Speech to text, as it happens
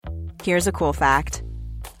Here's a cool fact.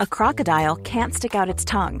 A crocodile can't stick out its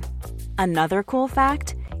tongue. Another cool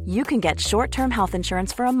fact, you can get short-term health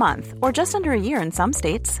insurance for a month or just under a year in some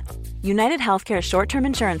states. United Healthcare short-term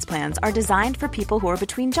insurance plans are designed for people who are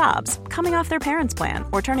between jobs, coming off their parents' plan,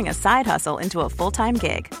 or turning a side hustle into a full-time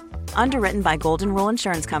gig. Underwritten by Golden Rule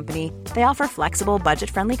Insurance Company, they offer flexible,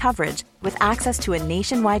 budget-friendly coverage with access to a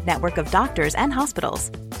nationwide network of doctors and hospitals.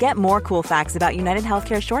 Get more cool facts about United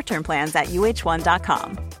Healthcare short-term plans at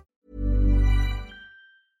uh1.com.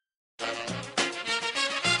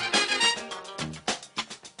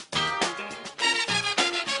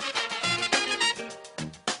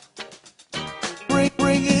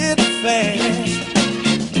 Bring it fast.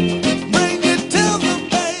 Bring it to the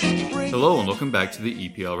bank. Hello and welcome back to the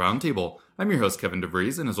EPL Roundtable. I'm your host Kevin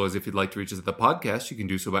DeVries, and as always, if you'd like to reach us at the podcast, you can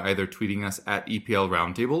do so by either tweeting us at EPL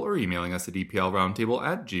Roundtable or emailing us at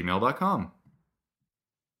eplroundtable@gmail.com.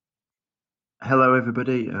 Hello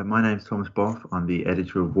everybody, my name's Thomas Boff. I'm the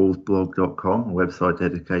editor of WolvesBlog.com, a website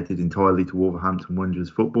dedicated entirely to Wolverhampton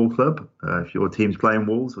Wanderers Football Club. If your team's playing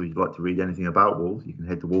Wolves or you'd like to read anything about Wolves, you can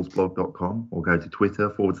head to WolvesBlog.com or go to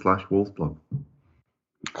Twitter/WolvesBlog.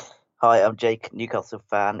 Hi, I'm Jake, Newcastle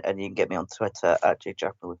fan, and you can get me on Twitter at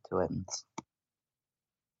JakeJackman with 2 N's.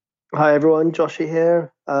 Hi everyone, Joshy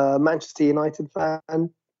here, Manchester United fan.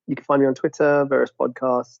 You can find me on Twitter, various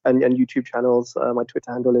podcasts and YouTube channels. My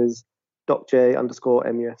Twitter handle is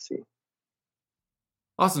DocJ_MUFC.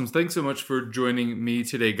 Awesome. Thanks so much for joining me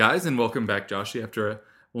today, guys, and welcome back, Joshy, after a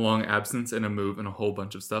long absence and a move and a whole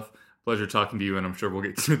bunch of stuff. Pleasure talking to you, and I'm sure we'll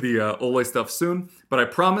get to the Ole stuff soon. But I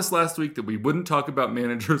promised last week that we wouldn't talk about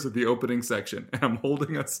managers at the opening section, and I'm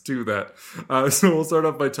holding us to that. So we'll start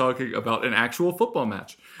off by talking about an actual football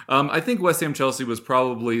match. I think West Ham-Chelsea was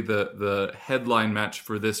probably the headline match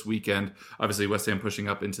for this weekend. Obviously, West Ham pushing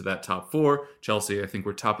up into that top four. Chelsea, I think,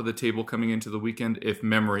 were top of the table coming into the weekend, if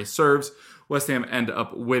memory serves. West Ham end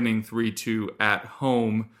up winning 3-2 at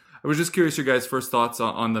home. I was just curious your guys' first thoughts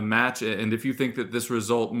on the match, and if you think that this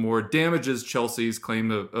result more damages Chelsea's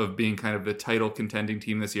claim of being kind of the title contending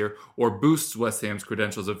team this year, or boosts West Ham's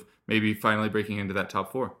credentials of maybe finally breaking into that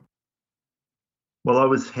top four. Well, I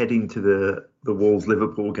was heading to the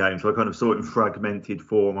Wolves-Liverpool game, so I kind of saw it in fragmented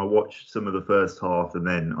form. I watched some of the first half, and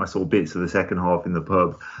then I saw bits of the second half in the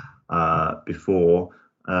pub before.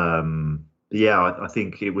 I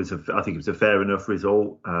think it was a fair enough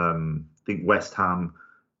result. I think West Ham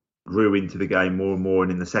grew into the game more and more,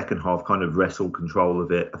 and in the second half kind of wrestled control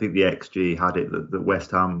of it. I think the XG had it that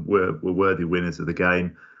West Ham were worthy winners of the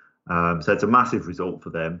game. So it's a massive result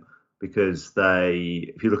for them because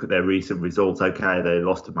if you look at their recent results, okay, they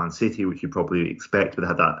lost to Man City, which you probably expect, but they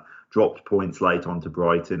had that dropped points late on to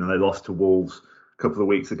Brighton, and they lost to Wolves a couple of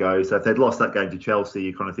weeks ago. So if they'd lost that game to Chelsea,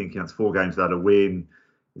 you're kind of thinking that's 4 games without a win.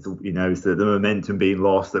 Is the momentum being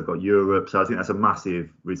lost? They've got Europe. So I think that's a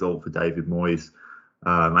massive result for David Moyes.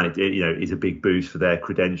 And it is a big boost for their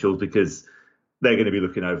credentials because they're going to be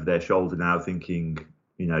looking over their shoulder now, thinking,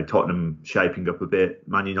 Tottenham shaping up a bit.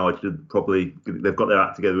 Man United they've got their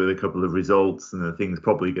act together with a couple of results, and the thing's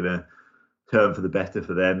probably going to turn for the better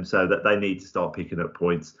for them. So that they need to start picking up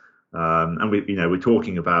points. And we're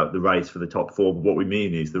talking about the race for the top 4, but what we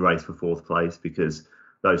mean is the race for 4th place because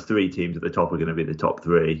those 3 teams at the top are going to be the top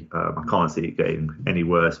 3. I can't see it getting any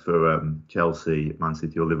worse for Chelsea, Man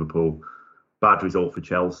City, or Liverpool. Bad result for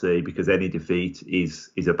Chelsea because any defeat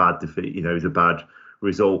is a bad defeat. Is a bad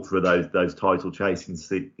result for those title chasing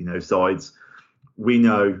sides. We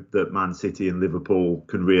know that Man City and Liverpool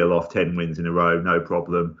can reel off 10 wins in a row, no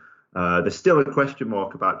problem. There's still a question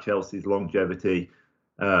mark about Chelsea's longevity.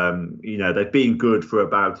 They've been good for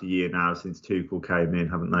about a year now since Tuchel came in,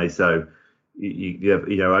 haven't they? So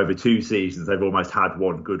over 2 seasons they've almost had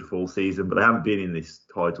one good full season, but they haven't been in this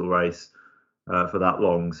title race for that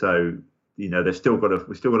long. So. We've still got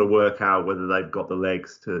to work out whether they've got the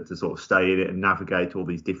legs to sort of stay in it and navigate all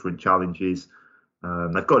these different challenges.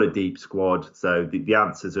 They've got a deep squad, so the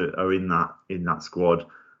answers are in that squad.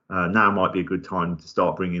 Now might be a good time to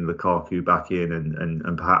start bringing Lukaku back in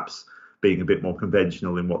and perhaps being a bit more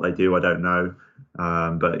conventional in what they do. I don't know,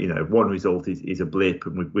 but one result is a blip,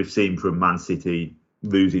 and we've seen from Man City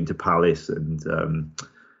losing to Palace and.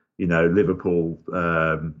 Liverpool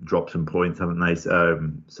dropped some points, haven't they?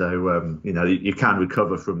 You can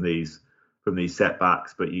recover from these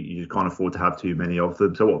setbacks, but you just can't afford to have too many of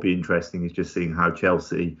them. So what'll be interesting is just seeing how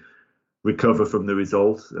Chelsea recover from the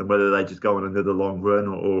results and whether they just go on another long run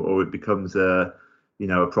or it becomes a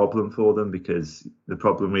problem for them, because the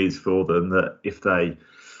problem is for them that if they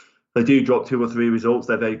do drop 2 or 3 results,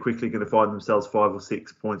 they're very quickly going to find themselves 5 or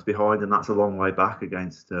 6 points behind, and that's a long way back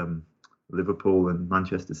against Liverpool and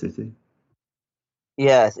Manchester City.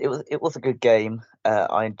 Yes, it was a good game.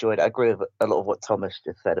 I enjoyed it. I agree with a lot of what Thomas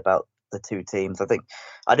just said about the two teams. I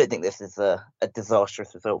don't think this is a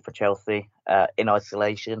disastrous result for Chelsea in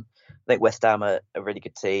isolation. I think West Ham are a really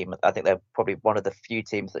good team. I think they're probably one of the few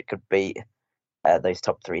teams that could beat those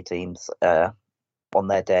top three teams on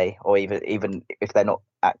their day, or even if they're not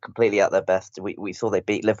completely at their best. We saw they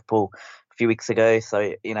beat Liverpool a few weeks ago,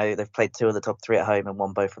 so they've played two of the top three at home and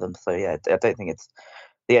won both of them. So yeah, I don't think it's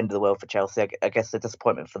the end of the world for Chelsea. I guess the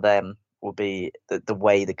disappointment for them will be the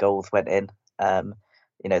way the goals went in.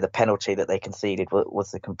 The penalty that they conceded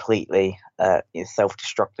was a completely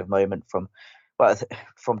self-destructive moment from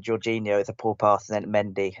Jorginho. It's a poor pass, and then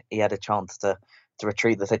Mendy, he had a chance to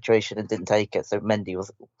retrieve the situation and didn't take it. So Mendy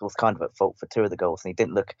was kind of at fault for two of the goals, and he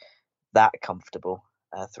didn't look that comfortable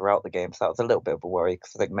throughout the game. So that was a little bit of a worry,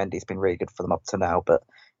 because I think Mendy's been really good for them up to now. But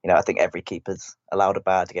I think every keeper's allowed a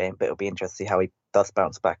bad game, but it'll be interesting to see how he does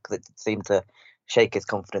bounce back, because it seemed to shake his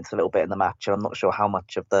confidence a little bit in the match. And I'm not sure how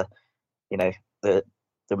much of the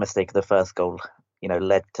mistake of the first goal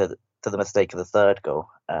led to the mistake of the third goal,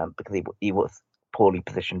 because he was poorly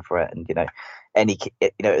positioned for it. And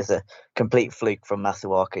it was a complete fluke from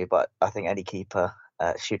Masuaku, but I think any keeper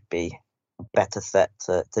should be better set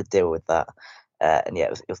to deal with that. And yeah,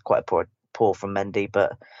 it was quite poor from Mendy.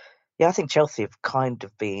 But yeah, I think Chelsea have kind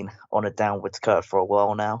of been on a downwards curve for a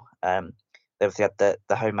while now. They obviously had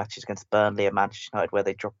the home matches against Burnley and Manchester United where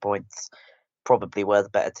they dropped points. Probably were the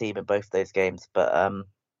better team in both those games, but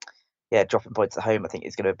yeah, dropping points at home I think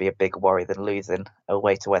is going to be a big worry than losing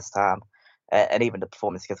away to West Ham. And even the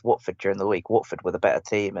performance against Watford during the week, Watford were the better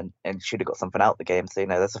team and should have got something out of the game. So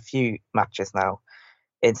there's a few matches now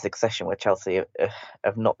in succession where Chelsea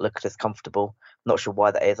have not looked as comfortable. Not sure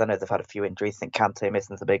why that is. I know they've had a few injuries. I think Kante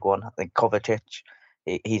missing is a big one. I think Kovacic,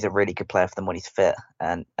 he's a really good player for them when he's fit.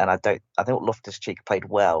 And I think Loftus-Cheek played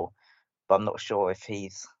well, but I'm not sure if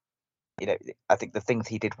he's, I think the things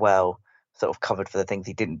he did well sort of covered for the things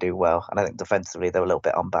he didn't do well. And I think defensively they were a little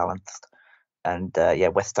bit unbalanced. And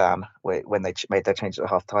West Ham, when they made their change at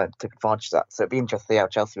half time, took advantage of that. So it'd be interesting to see how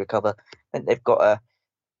Chelsea recover. I think they've got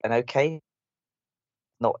an okay,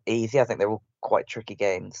 not easy. I think they're all quite tricky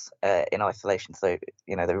games in isolation. So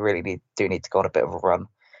they really do need to go on a bit of a run.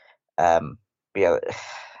 I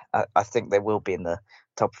think they will be in the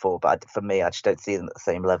top four, but for me, I just don't see them at the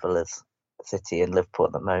same level as City and Liverpool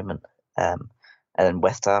at the moment. And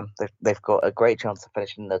West Ham, they've got a great chance of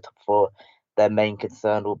finishing in the top four. Their main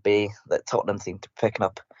concern will be that Tottenham seem to be picking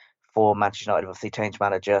up for Manchester United, obviously changed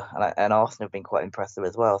manager, and Arsenal have been quite impressive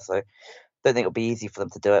as well. So I don't think it'll be easy for them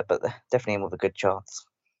to do it, but they're definitely in with a good chance.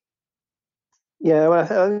 Yeah,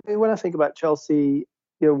 when I think about Chelsea,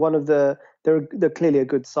 they're clearly a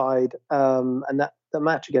good side, and that the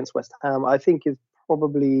match against West Ham, I think, is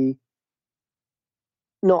probably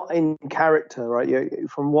not in character, right?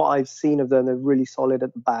 From what I've seen of them, they're really solid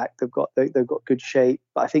at the back. They've got good shape,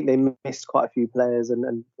 but I think they missed quite a few players,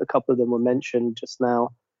 and a couple of them were mentioned just now.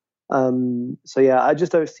 So yeah, I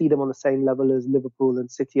just don't see them on the same level as Liverpool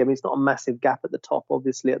and City. I mean, it's not a massive gap at the top,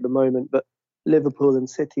 obviously, at the moment, but Liverpool and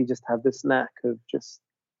City just have this knack of just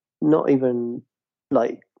not even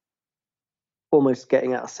like almost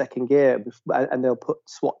getting out of second gear, and they'll put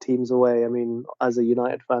SWAT teams away. I mean, as a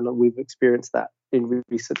United fan, we've experienced that in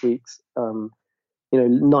recent weeks.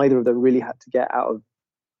 Neither of them really had to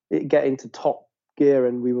get into top gear,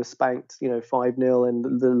 and we were spanked 5-0,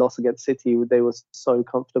 and the loss against City, they were so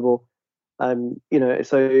comfortable.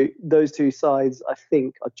 So those two sides I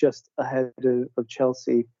think are just ahead of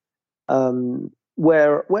Chelsea.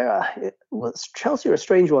 Where Chelsea are a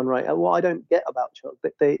strange one, right? What I don't get about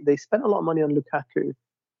Chelsea, they spent a lot of money on Lukaku,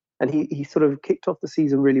 and he sort of kicked off the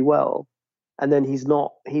season really well, and then he's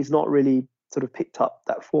not really sort of picked up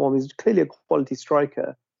that form. He's clearly a quality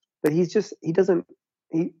striker, but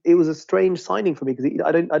it was a strange signing for me, because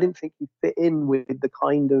I didn't think he fit in with the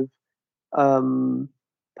kind of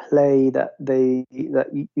play that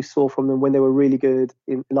you saw from them when they were really good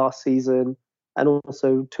in last season, and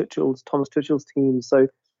also Thomas Tuchel's team. So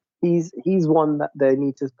he's one that they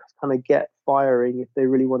need to kind of get firing if they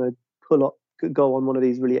really want to go on one of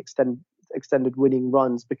these really extended winning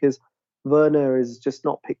runs, because Werner is just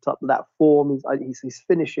not picked up that form. His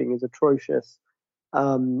finishing is atrocious,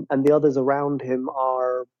 and the others around him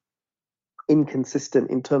are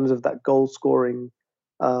inconsistent in terms of that goal scoring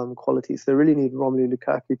quality. So they really need Romelu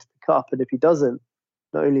Lukaku to pick up, and if he doesn't,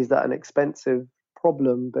 not only is that an expensive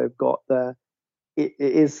problem they've got there, it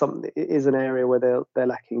is an area where they're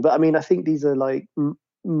lacking. But I mean, I think these are like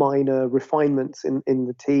minor refinements in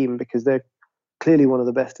the team, because they're clearly one of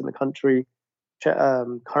the best in the country,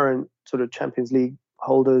 current sort of Champions League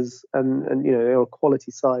holders, and they're a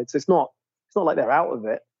quality side. So it's not it's not like they're out of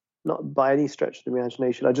it, not by any stretch of the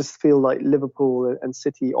imagination. I just feel like Liverpool and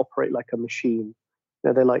City operate like a machine.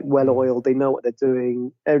 They're like well-oiled. They know what they're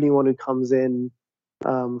doing. Anyone who comes in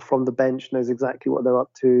from the bench knows exactly what they're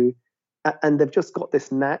up to. And they've just got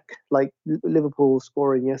this knack, like Liverpool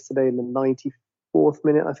scoring yesterday in the 94th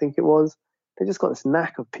minute, I think it was. They just got this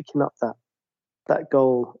knack of picking up that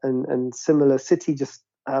goal. And similar, City just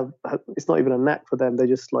have, it's not even a knack for them. They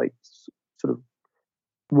just like sort of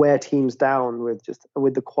wear teams down with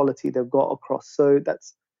the quality they've got across. So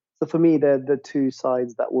for me, they're the two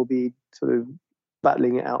sides that will be sort of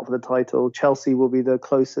battling it out for the title. Chelsea will be the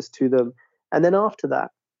closest to them. And then after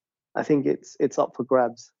that, I think it's up for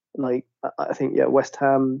grabs. Like, I think, West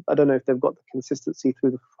Ham, I don't know if they've got the consistency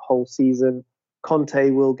through the whole season.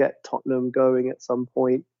 Conte will get Tottenham going at some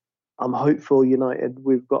point. I'm hopeful United,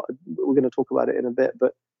 we're going to talk about it in a bit,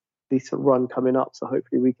 but decent run coming up. So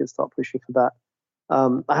hopefully we can start pushing for that.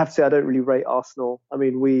 I have to say, I don't really rate Arsenal. I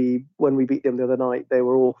mean, when we beat them the other night, they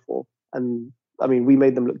were awful. And I mean, we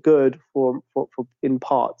made them look good for in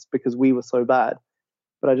parts because we were so bad.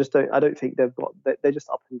 But I don't think they're just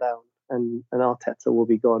up and down. And Arteta will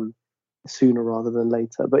be gone sooner rather than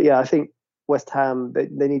later. But yeah, I think West Ham,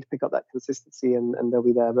 they need to pick up that consistency and they'll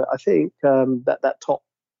be there. But I think that top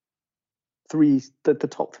three, the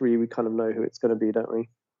top three, we kind of know who it's going to be, don't we?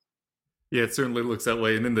 Yeah, it certainly looks that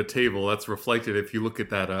way. And in the table, that's reflected if you look at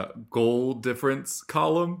that goal difference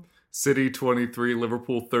column. City 23,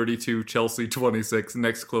 Liverpool 32, Chelsea 26.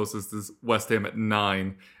 Next closest is West Ham at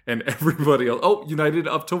 9. And everybody else... Oh, United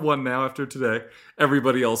up to 1 now after today.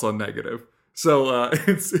 Everybody else on negative. So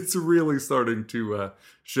it's really starting to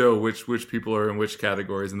show which people are in which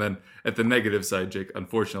categories. And then at the negative side, Jake,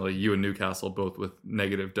 unfortunately, you and Newcastle both with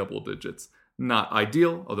negative double digits. Not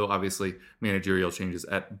ideal, although obviously managerial changes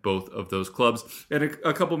at both of those clubs. And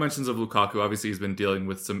a couple mentions of Lukaku. Obviously, he's been dealing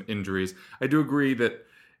with some injuries. I do agree that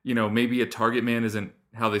maybe a target man isn't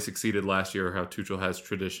how they succeeded last year or how Tuchel has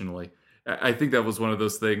traditionally. I think that was one of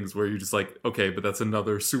those things where you're just like, okay, but that's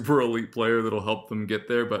another super elite player that'll help them get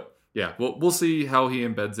there. But yeah, we'll see how he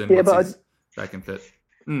embeds in once he's back and fit.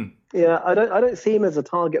 Yeah, I don't see him as a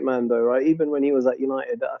target man though, right? Even when he was at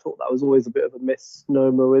United, I thought that was always a bit of a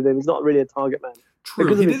misnomer with him. He's not really a target man.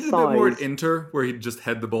 True, he did a bit more at Inter, where he'd just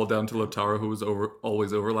head the ball down to Lautaro, who was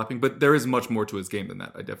always overlapping. But there is much more to his game than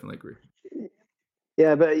that. I definitely agree.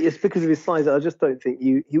 Yeah, but it's because of his size. I just don't think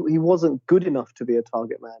he wasn't good enough to be a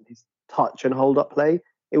target man. His touch and hold up play,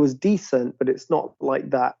 it was decent, but it's not like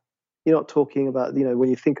that. You're not talking about, when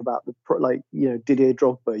you think about Didier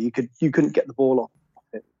Drogba, you couldn't get the ball off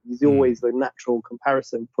him. He's always the natural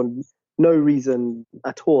comparison for no reason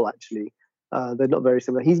at all. Actually, they're not very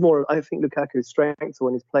similar. He's more, I think, Lukaku's strengths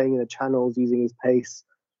when he's playing in the channels, using his pace,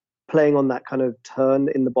 playing on that kind of turn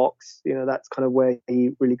in the box. That's kind of where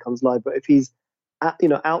he really comes live. But if he's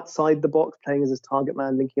outside the box, playing as his target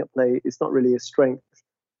man, linking up play, it's not really his strength.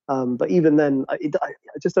 But even then, I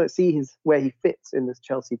just don't see where he fits in this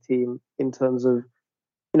Chelsea team in terms of,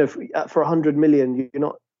 for 100 million, you're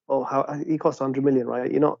not. Oh, how he cost 100 million,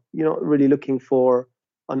 right? You're not really looking for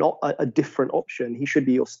a different option. He should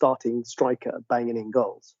be your starting striker, banging in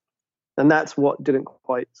goals, and that's what didn't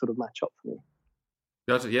quite sort of match up for me.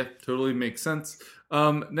 Gotcha. Yeah, totally makes sense.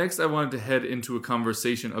 Next, I wanted to head into a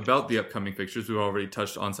conversation about the upcoming fixtures. We've already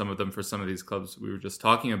touched on some of them for some of these clubs we were just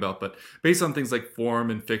talking about, but based on things like form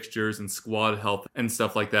and fixtures and squad health and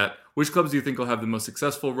stuff like that, which clubs do you think will have the most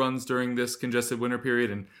successful runs during this congested winter period,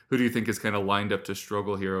 and who do you think is kind of lined up to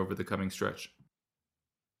struggle here over the coming stretch?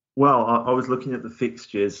 Well, I was looking at the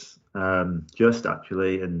fixtures just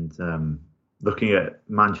actually, and looking at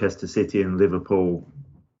Manchester City and Liverpool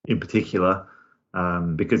in particular.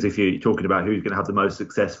 Because if you're talking about who's going to have the most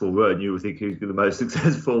successful run, you would think who's the most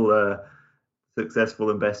successful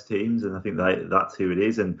and best teams, and I think that's who it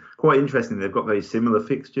is. And quite interesting, they've got very similar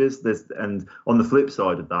fixtures. And on the flip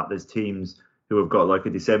side of that, there's teams who have got like a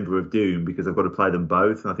December of doom because they've got to play them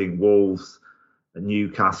both. And I think Wolves,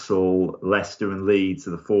 Newcastle, Leicester, and Leeds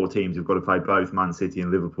are the 4 teams who've got to play both Man City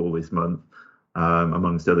and Liverpool this month,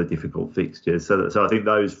 amongst other difficult fixtures. So I think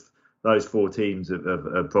those 4 teams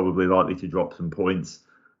are probably likely to drop some points.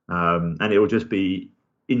 And it will just be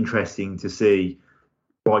interesting to see,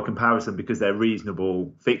 by comparison, because they're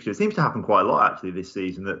reasonable fixtures. It seems to happen quite a lot, actually, this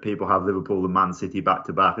season, that people have Liverpool and Man City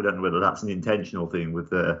back-to-back. I don't know whether that's an intentional thing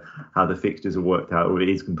with how the fixtures are worked out, or it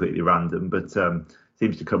is completely random, but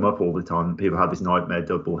seems to come up all the time. People have this nightmare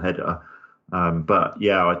double header. But,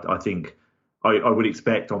 yeah, I think... I would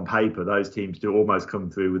expect on paper those teams to almost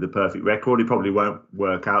come through with a perfect record. It probably won't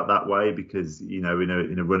work out that way because, in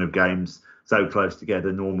a run of games so close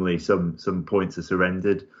together, normally some points are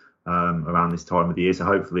surrendered. around this time of the year. So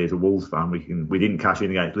hopefully, as a Wolves fan, we didn't cash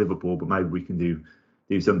in against Liverpool, but maybe we can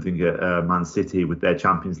do something at Man City with their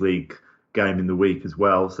Champions League game in the week as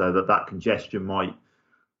well, so that congestion might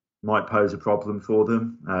pose a problem for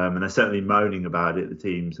them. And they're certainly moaning about it, the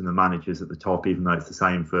teams and the managers at the top, even though it's the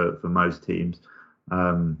same for most teams.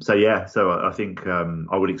 So I think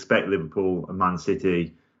I would expect Liverpool and Man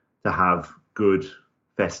City to have good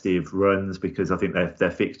festive runs, because I think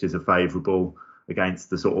their fixtures are favourable against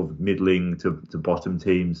the sort of middling to bottom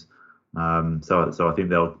teams. So I think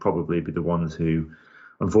they'll probably be the ones who,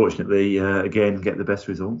 unfortunately, again, get the best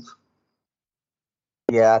results.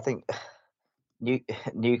 Yeah, I think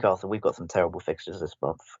Newcastle, we've got some terrible fixtures this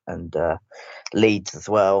month, and Leeds as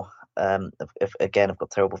well. Again, I've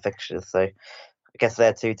got terrible fixtures, so I guess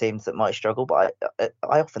they're two teams that might struggle. But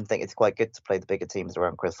I often think it's quite good to play the bigger teams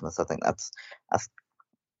around Christmas. I think that's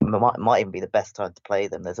might even be the best time to play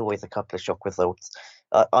them. There's always a couple of shock results.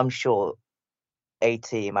 I'm sure a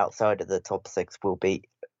team outside of the top six will beat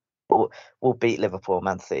Liverpool,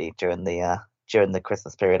 Man City during the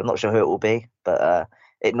Christmas period. I'm not sure who it will be, but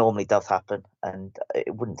it normally does happen, and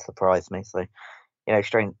it wouldn't surprise me. So,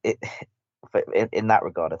 strange. In that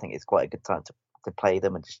regard, I think it's quite a good time to play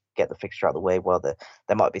them and just get the fixture out of the way while there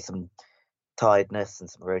might be some tiredness and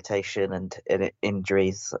some rotation and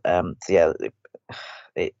injuries.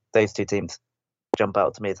 Those two teams jump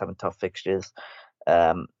out to me as having tough fixtures.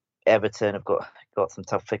 Everton have got some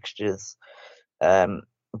tough fixtures,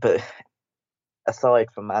 but aside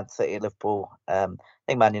from Man City and Liverpool, I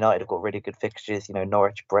think Man United have got really good fixtures.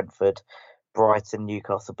 Norwich, Brentford, Brighton,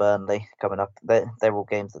 Newcastle, Burnley coming up. They're all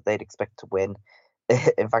games that they'd expect to win.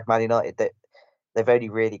 In fact, Man United, they've only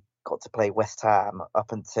really got to play West Ham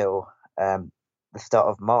up until the start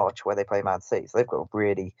of March, where they play Man City. So they've got a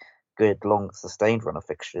really good, long, sustained run of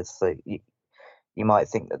fixtures. So you might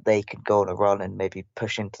think that they could go on a run and maybe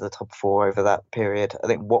push into the top four over that period. I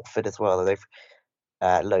think Watford as well, they've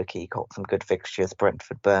low-key got some good fixtures: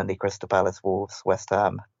 Brentford, Burnley, Crystal Palace, Wolves, West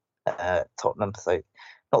Ham, Tottenham. So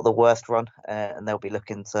not the worst run, and they'll be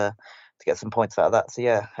looking to get some points out of that. So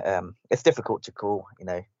yeah, it's difficult to call.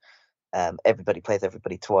 Everybody plays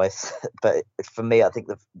everybody twice, but for me, I think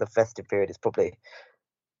the festive period is probably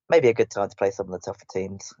maybe a good time to play some of the tougher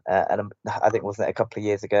teams. And I think, wasn't it a couple of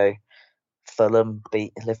years ago, Fulham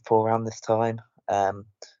beat Liverpool around this time? I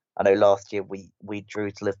know last year we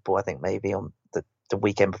drew to Liverpool, I think maybe on the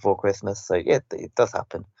weekend before Christmas. So yeah, it does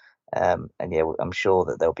happen. And yeah, I'm sure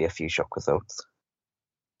that there'll be a few shock results.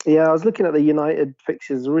 Yeah, I was looking at the United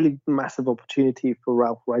fixtures, a really massive opportunity for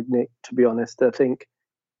Ralph Rangnick, to be honest. I think,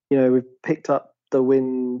 we've picked up the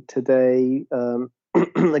win today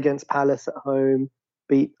against Palace at home,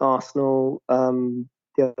 beat Arsenal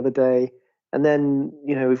the other day. And then,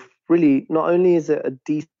 we've really, not only is it a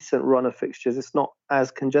decent run of fixtures, it's not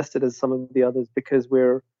as congested as some of the others, because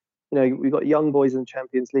we've got young boys in the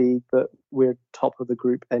Champions League, but we're top of the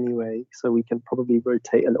group anyway. So we can probably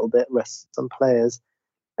rotate a little bit, rest some players.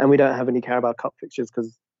 And we don't have any Carabao Cup fixtures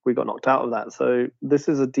because we got knocked out of that. So this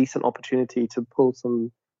is a decent opportunity to pull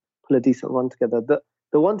a decent run together.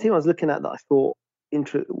 The one team I was looking at that I thought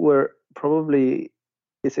were probably,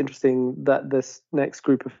 it's interesting that this next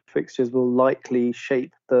group of fixtures will likely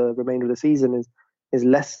shape the remainder of the season is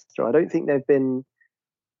Leicester. I don't think they've been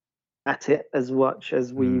at it as much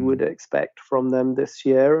as we would expect from them this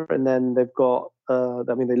year. And then they've got,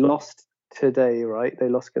 they lost today, right? They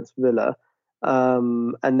lost against Villa.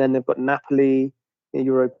 And then they've got Napoli in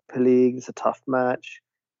Europa League. It's a tough match.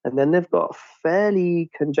 And then they've got a fairly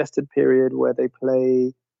congested period where they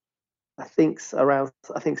play, I think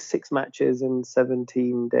 6 matches in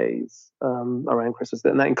 17 days around Christmas.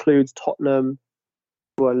 And that includes Tottenham,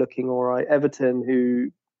 who are looking all right. Everton, who,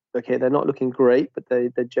 they're not looking great, but they're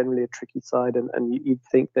generally a tricky side. And you'd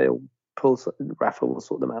think Rafa will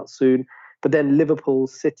sort them out soon. But then Liverpool,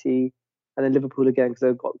 City, and then Liverpool again, because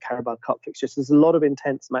they've got Carabao Cup fixtures. There's a lot of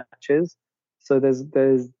intense matches. So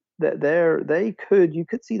you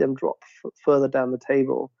could see them drop further down the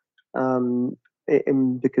table,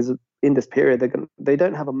 because in this period they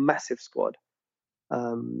don't have a massive squad.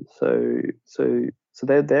 So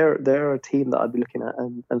they're a team that I'd be looking at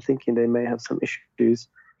and thinking they may have some issues.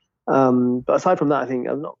 But aside from that, I think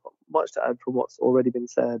I've not got much to add from what's already been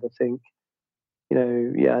said. I think,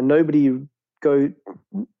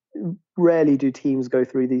 rarely do teams go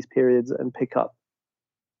through these periods and pick up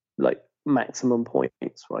like maximum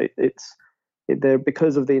points, right? They're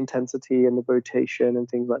because of the intensity and the rotation and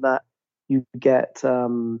things like that. You do get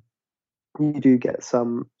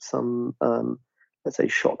some let's say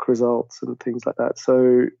shock results and things like that.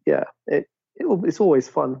 So yeah, it's always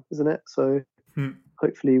fun, isn't it? So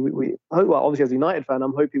hopefully we hope, well, obviously as a United fan,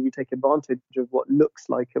 I'm hoping we take advantage of what looks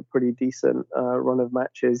like a pretty decent run of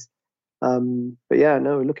matches. But yeah,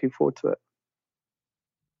 no, looking forward to it.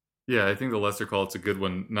 Yeah, I think the Leicester call, it's a good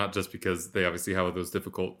one, not just because they obviously have those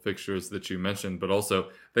difficult fixtures that you mentioned, but also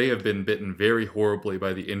they have been bitten very horribly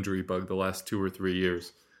by the injury bug the last 2 or 3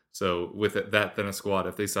 years. So with that, then a squad,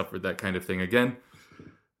 if they suffered that kind of thing again,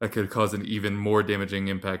 that could cause an even more damaging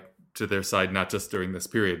impact to their side, not just during this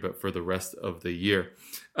period, but for the rest of the year.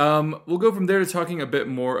 We'll go from there to talking a bit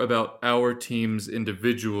more about our teams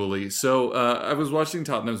individually. So I was watching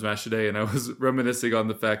Tottenham's match today, and I was reminiscing on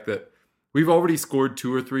the fact that we've already scored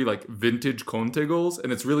 2 or 3 like vintage Conte goals,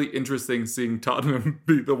 and it's really interesting seeing Tottenham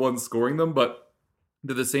be the ones scoring them, but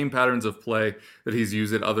they're the same patterns of play that he's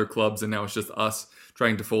used at other clubs, and now it's just us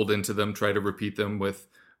trying to fold into them, try to repeat them with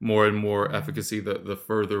more and more efficacy the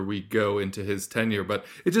further we go into his tenure. But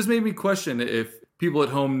it just made me question if people at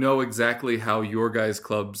home know exactly how your guys'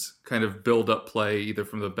 clubs kind of build up play, either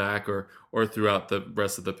from the back or throughout the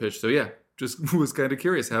rest of the pitch. So yeah, just was kind of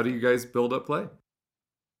curious. How do you guys build up play?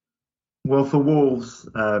 Well, for Wolves,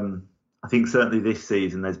 I think certainly this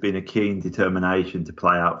season there's been a keen determination to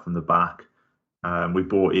play out from the back. We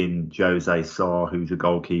brought in Jose Sarr, who's a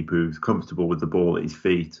goalkeeper who's comfortable with the ball at his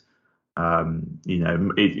feet.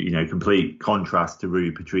 Complete contrast to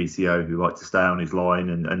Rui Patricio, who liked to stay on his line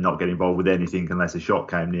and not get involved with anything unless a shot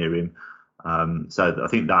came near him. So I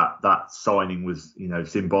think that signing was,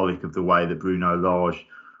 symbolic of the way that Bruno Lage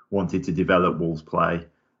wanted to develop Wolves' play.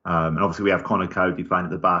 And obviously we have Conor Coady playing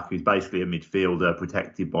at the back, who's basically a midfielder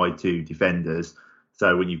protected by 2 defenders.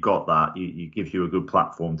 So when you've got that, it gives you a good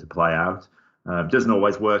platform to play out. Doesn't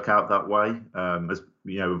always work out that way. As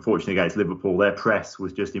unfortunately against Liverpool, their press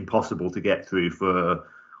was just impossible to get through for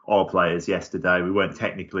our players yesterday. We weren't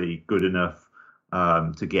technically good enough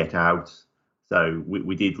to get out. So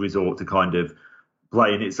we did resort to kind of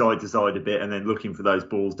playing it side to side a bit and then looking for those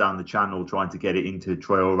balls down the channel, trying to get it into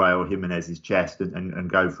Traore or Jimenez's chest and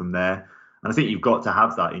go from there. And I think you've got to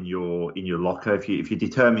have that in your locker. If you're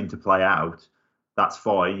determined to play out, that's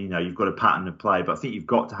fine. You've got a pattern of play, but I think you've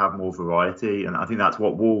got to have more variety. And I think that's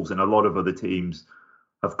what Wolves and a lot of other teams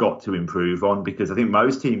have got to improve on, because I think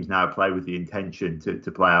most teams now play with the intention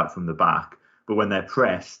to play out from the back. But when they're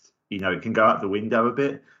pressed, it can go out the window a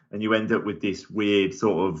bit and you end up with this weird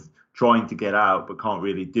sort of trying to get out but can't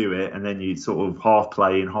really do it. And then you sort of half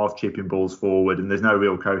playing, half chipping balls forward, and there's no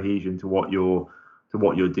real cohesion to what you're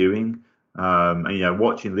doing.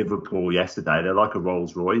 Watching Liverpool yesterday, they're like a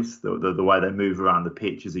Rolls Royce. The way they move around the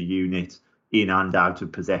pitch as a unit, in and out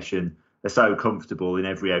of possession, they're so comfortable in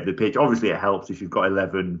every area of the pitch. Obviously, it helps if you've got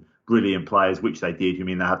 11 brilliant players, which they did.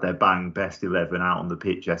 They had their best 11 out on the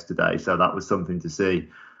pitch yesterday, so that was something to see,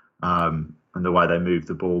 and the way they moved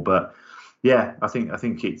the ball. But yeah, I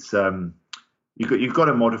think it's you've got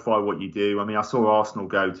to modify what you do. I saw Arsenal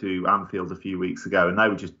go to Anfield a few weeks ago, and they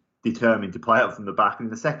were just determined to play out from the back. And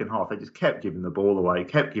in the second half, they just kept giving the ball away,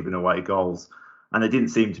 kept giving away goals, and there didn't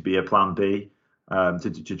seem to be a plan B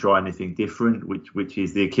to try anything different, which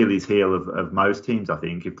is the Achilles heel of most teams. I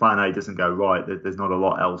think if plan A doesn't go right, there's not a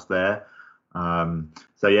lot else there. But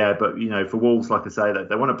for Wolves, like I say,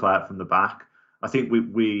 they want to play out from the back. I think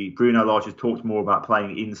Bruno Lage has talked more about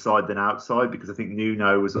playing inside than outside, because I think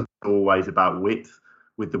Nuno was always about width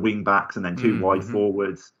with the wing backs and then 2 wide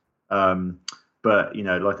forwards. But,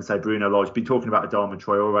 like I say, Bruno Lage has been talking about Adama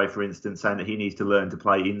Traore, for instance, saying that he needs to learn to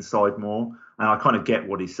play inside more. And I kind of get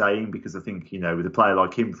what he's saying, because I think, with a player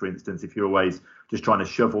like him, for instance, if you're always just trying to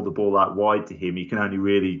shovel the ball out wide to him, he can only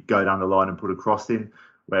really go down the line and put a cross in.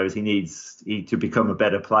 Whereas to become a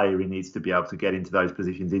better player, he needs to be able to get into those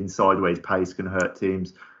positions inside where his pace can hurt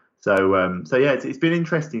teams. It's been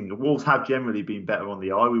interesting. The Wolves have generally been better on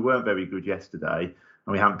the eye. We weren't very good yesterday,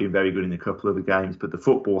 and we haven't been very good in a couple of the games, but the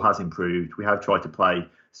football has improved. We have tried to play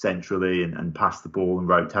centrally and pass the ball and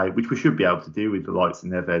rotate, which we should be able to do with the likes of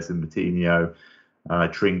Neves and Moutinho,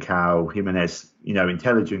 Trincao, Jimenez,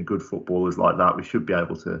 intelligent, good footballers like that. We should be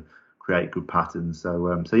able to create good patterns.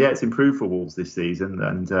 So it's improved for Wolves this season,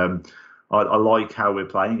 and I like how we're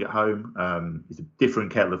playing at home. It's a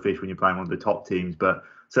different kettle of fish when you're playing one of the top teams, but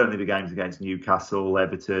certainly the games against Newcastle,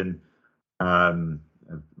 Everton,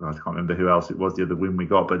 I can't remember who else it was, the other win we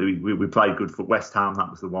got, but we played good for West Ham. That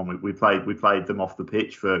was the one we played them off the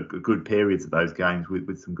pitch for good periods of those games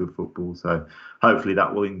with some good football. So hopefully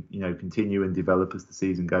that will continue and develop as the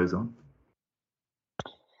season goes on.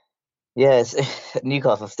 Yes,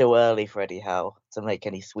 Newcastle still early for Eddie Howe to make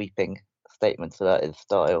any sweeping statements about his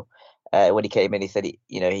style. When he came in, he said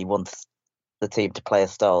he wants the team to play a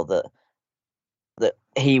style that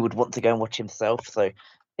he would want to go and watch himself. So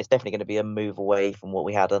it's definitely going to be a move away from what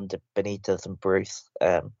we had under Benitez and Bruce.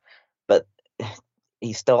 But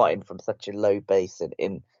he's starting from such a low base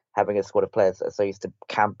in having a squad of players that are so used to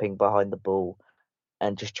camping behind the ball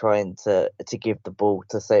and just trying to give the ball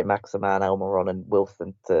to, say, Maximan, Almiron and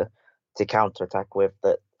Wilson to counter-attack with,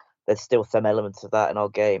 that there's still some elements of that in our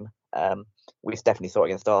game. We definitely saw it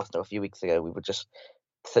against Arsenal a few weeks ago. We were just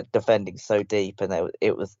defending so deep, and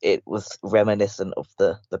it was reminiscent of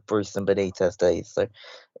the Bruce and Benitez days. So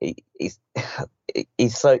he's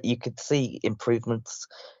so, you could see improvements,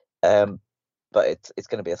 but it's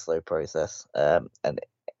going to be a slow process, and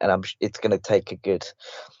it's going to take a good.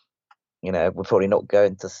 We're probably not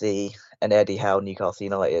going to see an Eddie Howe Newcastle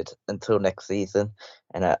United until next season,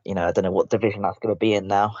 and I don't know what division that's going to be in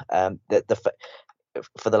now.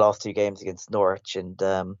 For the last two games against Norwich and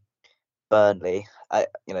Burnley,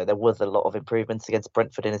 there was a lot of improvements against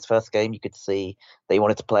Brentford in his first game. You could see they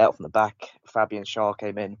wanted to play out from the back. Fabian Schär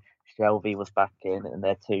came in, Shelvey was back in, and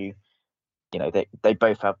they're two. They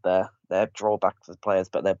both have their drawbacks as players,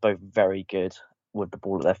 but they're both very good with the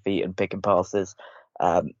ball at their feet and picking passes.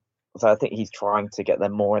 So I think he's trying to get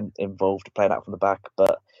them more involved, playing out from the back.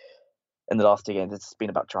 But in the last two games, it's been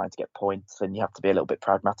about trying to get points, and you have to be a little bit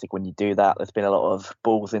pragmatic when you do that. There's been a lot of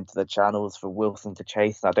balls into the channels for Wilson to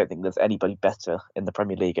chase. I don't think there's anybody better in the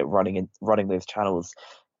Premier League at running those channels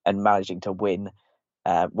and managing to win,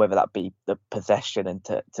 whether that be the possession and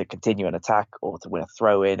to continue an attack, or to win a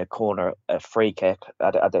throw-in, a corner, a free kick.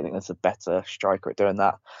 I don't think there's a better striker at doing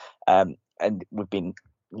that. And we've been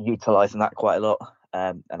utilising that quite a lot.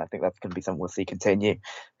 And I think that's going to be something we'll see continue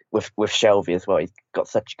with Shelvey as well. He's got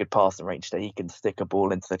such a good passing range that he can stick a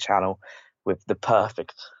ball into the channel with the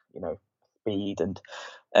perfect, speed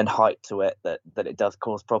and height to it that it does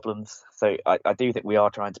cause problems. So I do think we are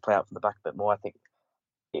trying to play out from the back a bit more. I think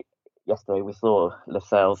yesterday we saw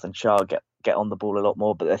Lascelles and Schär get on the ball a lot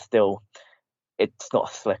more, but it's not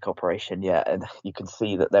a slick operation yet, and you can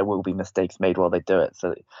see that there will be mistakes made while they do it.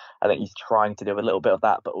 So I think he's trying to do a little bit of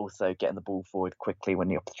that, but also getting the ball forward quickly when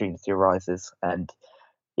the opportunity arises. And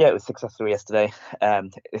yeah, it was successful yesterday.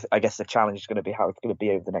 I guess the challenge is going to be how it's going to be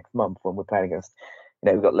over the next month when we're playing against,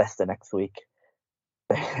 we've got Leicester next week,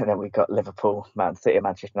 and then we've got Liverpool, Man City, and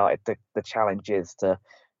Manchester United. The challenge is to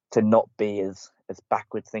not be as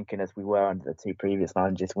backwards thinking as we were under the two previous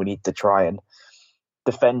managers. We need to try and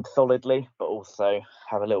defend solidly, but also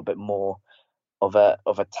have a little bit more of a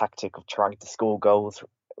tactic of trying to score goals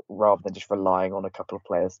rather than just relying on a couple of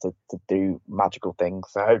players to do magical things.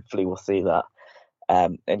 So hopefully we'll see that.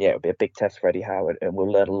 And yeah, it'll be a big test for Eddie Howe, and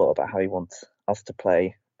we'll learn a lot about how he wants us to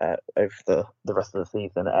play over the rest of the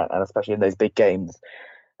season, and especially in those big games.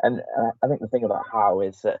 And I think the thing about Howe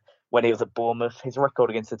is that when he was at Bournemouth, his record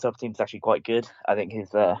against the top teams is actually quite good. I think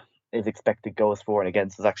his expected goals for and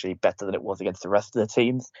against is actually better than it was against the rest of the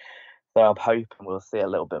teams. So I'm hoping we'll see a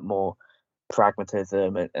little bit more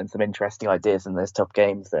pragmatism and some interesting ideas in those tough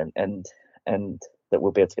games, and that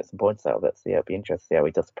we'll be able to get some points out of it. So yeah, it'll be interesting to see how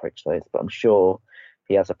he does approach those. But I'm sure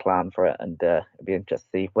he has a plan for it, and it'll be interesting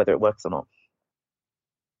to see whether it works or not.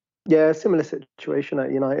 Yeah, similar situation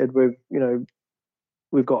at United with,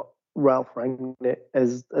 we've got Ralph Rangnick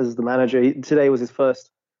as the manager. Today was his first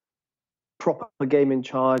proper game in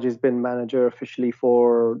charge. He's been manager officially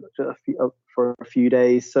for a few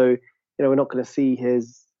days, so we're not going to see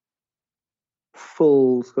his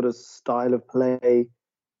full sort of style of play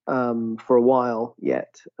for a while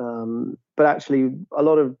yet. But actually,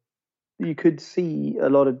 you could see a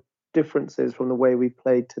lot of differences from the way we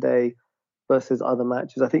played today versus other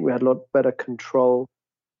matches. I think we had a lot better control.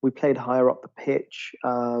 We played higher up the pitch,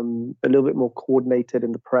 a little bit more coordinated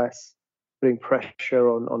in the press, putting pressure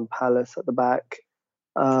on Palace at the back.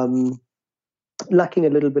 Lacking a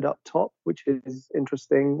little bit up top, which is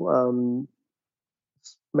interesting.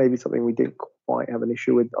 Maybe something we didn't quite have an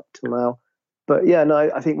issue with up till now. But yeah, no,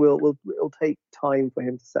 I think it'll take time for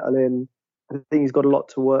him to settle in. I think he's got a lot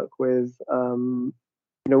to work with. One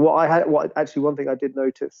thing I did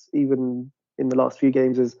notice even in the last few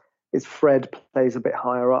games is Fred plays a bit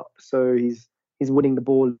higher up, so he's winning the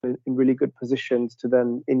ball in really good positions to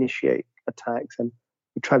then initiate attacks and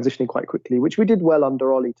transitioning quite quickly, which we did well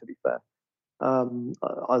under Ollie, to be fair,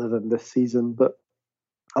 other than this season. But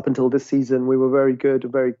up until this season, we were very good,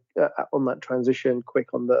 very on that transition,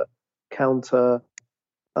 quick on the counter.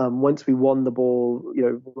 Once we won the ball, we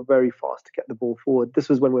were very fast to get the ball forward. This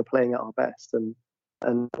was when we were playing at our best and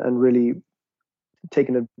really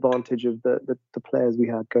taking advantage of the players we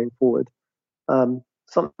had going forward.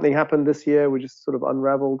 Something happened this year. We just sort of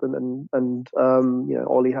unraveled, and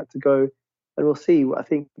Ollie had to go, and we'll see. I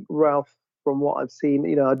think Ralph, from what I've seen,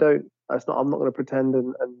 I'm not going to pretend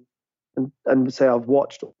and and say I've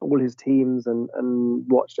watched all his teams and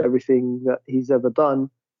watched everything that he's ever done,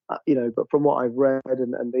 but from what I've read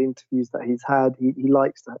and the interviews that he's had, he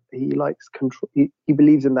likes control. He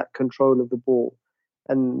believes in that control of the ball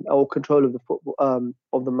or control of the football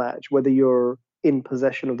of the match, whether you're in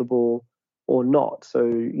possession of the ball or not.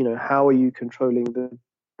 So how are you controlling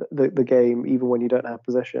the game even when you don't have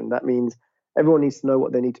possession? That means everyone needs to know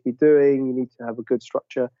what they need to be doing. You need to have a good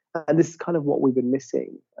structure. And this is kind of what we've been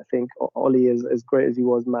missing. I think Ollie, as great as he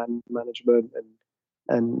was, man management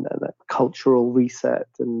and that cultural reset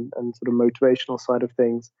and sort of motivational side of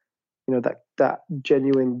things, that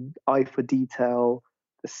genuine eye for detail,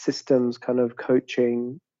 the systems kind of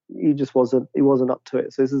coaching, he wasn't up to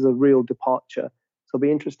it. So this is a real departure. So it'll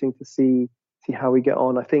be interesting to see how we get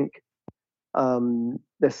on. I think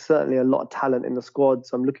there's certainly a lot of talent in the squad,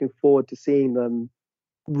 so I'm looking forward to seeing them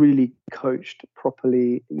really coached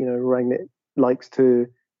properly. Rangnick likes to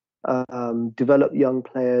develop young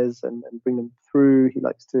players and bring them through. He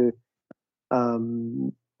likes to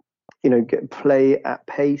play at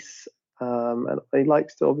pace, and he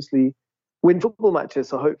likes to obviously win football matches.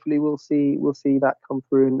 So hopefully we'll see that come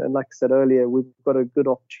through. And like I said earlier, we've got a good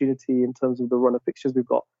opportunity in terms of the run of fixtures we've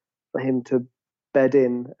got for him to bed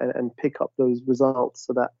in and pick up those results,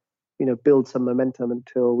 so that build some momentum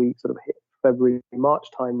until we sort of hit February, March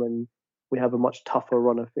time when we have a much tougher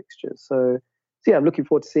run of fixtures. So yeah, I'm looking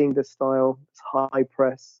forward to seeing this style, this high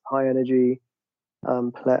press, high energy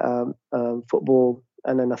football,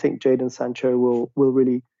 and then I think Jadon Sancho will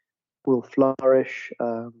flourish.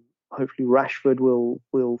 Hopefully Rashford will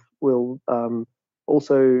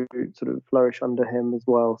also sort of flourish under him as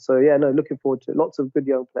well. So yeah, no, looking forward to it. Lots of good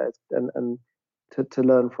young players and to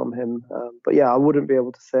learn from him. But yeah, I wouldn't be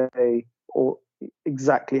able to say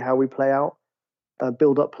exactly how we play out,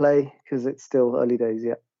 build up play, because it's still early days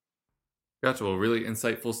yet. Gotcha. Well, really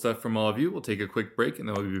insightful stuff from all of you. We'll take a quick break and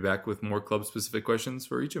then we'll be back with more club-specific questions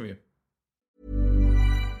for each of you.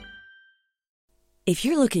 If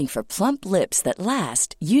you're looking for plump lips that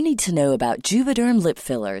last, you need to know about Juvederm lip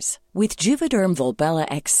fillers. With Juvederm Volbella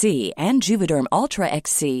XC and Juvederm Ultra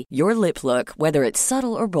XC, your lip look, whether it's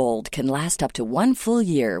subtle or bold, can last up to 1 full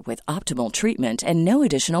year with optimal treatment and no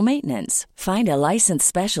additional maintenance. Find a licensed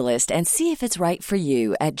specialist and see if it's right for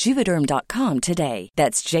you at Juvederm.com today.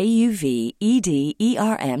 That's JUVEDERM.com.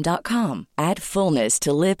 Add fullness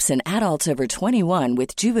to lips in adults over 21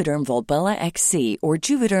 with Juvederm Volbella XC or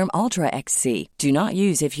Juvederm Ultra XC. Do not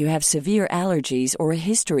use if you have severe allergies or a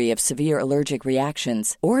history of severe allergic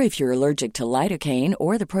reactions, or if you're allergic to lidocaine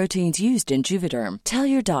or the proteins used in Juvederm. Tell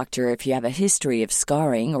your doctor if you have a history of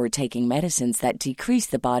scarring or taking medicines that decrease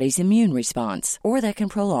the body's immune response or that can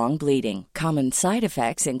prolong bleeding. Common side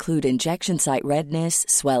effects include injection site redness,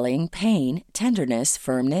 swelling, pain, tenderness,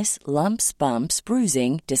 firmness, lumps, bumps,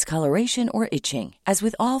 bruising, discoloration, or itching. As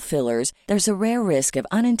with all fillers, there's a rare risk of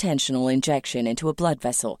unintentional injection into a blood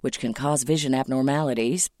vessel, which can cause vision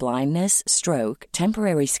abnormalities, blindness, stroke,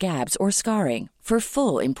 temporary scabs, or scarring. For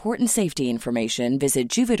full, important safety information, visit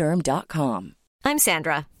Juvederm.com. I'm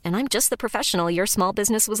Sandra, and I'm just the professional your small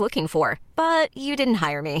business was looking for. But you didn't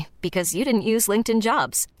hire me because you didn't use LinkedIn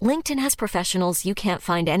Jobs. LinkedIn has professionals you can't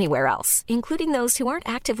find anywhere else, including those who aren't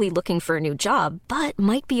actively looking for a new job, but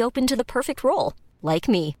might be open to the perfect role, like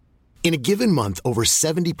me. In a given month, over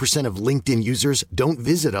 70% of LinkedIn users don't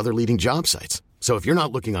visit other leading job sites. So if you're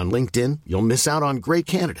not looking on LinkedIn, you'll miss out on great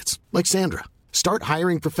candidates like Sandra. Start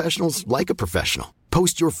hiring professionals like a professional.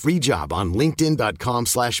 Post your free job on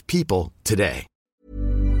linkedin.com/people today.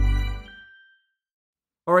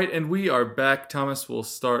 All right, and we are back. Thomas, we'll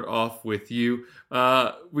start off with you.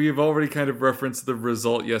 We have already kind of referenced the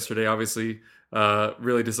result yesterday. Obviously,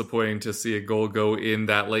 really disappointing to see a goal go in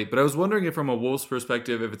that late. But I was wondering if from a Wolves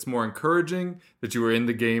perspective, if it's more encouraging that you were in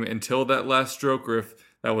the game until that last stroke, or if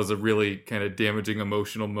that was a really kind of damaging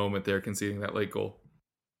emotional moment there, conceding that late goal.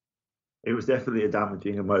 It was definitely a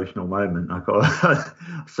damaging emotional moment. I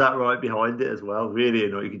sat right behind it as well. Really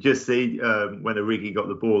annoying. You could just see when Origi got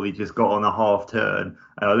the ball, he just got on a half turn.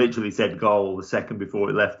 And I literally said goal the second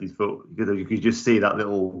before it left his foot. You could just see that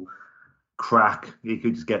little crack. He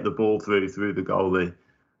could just get the ball through the goalie.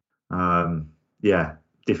 Yeah,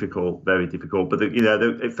 difficult, very difficult. But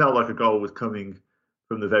it felt like a goal was coming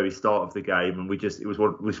from the very start of the game, and we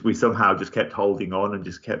somehow just kept holding on and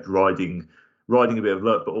just kept riding a bit of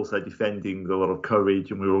luck, but also defending with a lot of courage,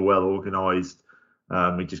 and we were well organised.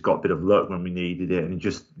 We just got a bit of luck when we needed it, and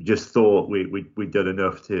just thought we'd done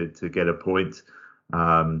enough to get a point.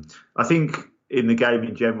 I think in the game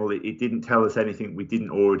in general, it didn't tell us anything we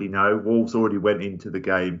didn't already know. Wolves already went into the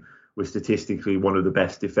game with statistically one of the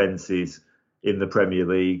best defences in the Premier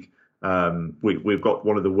League. We've got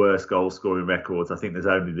one of the worst goal scoring records. I think there's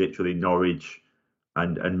only literally Norwich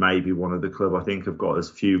and maybe one other club I think have got as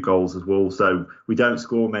few goals as Wolves. So we don't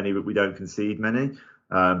score many, but we don't concede many.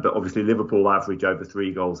 But obviously Liverpool average over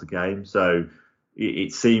 3 goals a game. So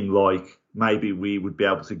it seemed like maybe we would be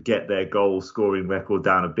able to get their goal scoring record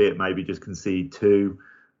down a bit, maybe just concede 2.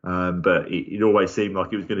 But it always seemed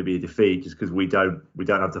like it was going to be a defeat just because we don't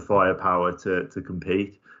have the firepower to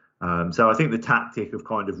compete. So I think the tactic of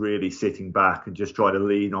kind of really sitting back and just try to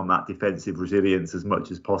lean on that defensive resilience as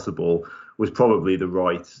much as possible was probably the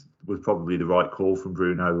right call from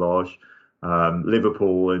Bruno Lage.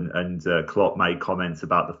 Liverpool and Klopp made comments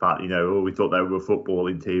about the fact, we thought they were a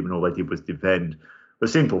footballing team and all they did was defend. The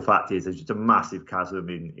simple fact is there's just a massive chasm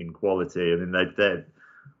in quality. I mean,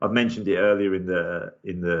 I've mentioned it earlier in the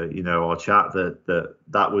our chat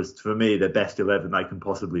that was for me the best 11 they can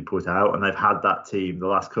possibly put out, and they've had that team the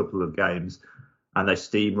last couple of games, and they've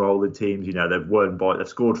steamrolled teams. They've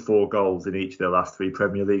scored 4 goals in each of their last 3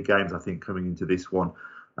 Premier League games, I think, coming into this one.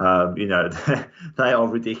 They are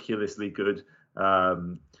ridiculously good.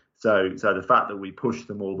 So the fact that we push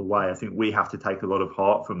them all the way, I think we have to take a lot of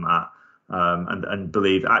heart from that. And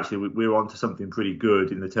believe actually we're onto something pretty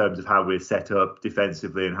good in the terms of how we're set up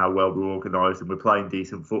defensively and how well we're organised, and we're playing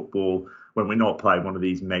decent football when we're not playing one of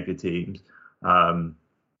these mega teams.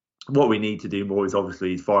 What we need to do more is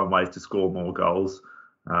obviously find ways to score more goals,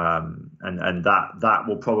 and that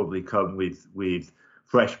will probably come with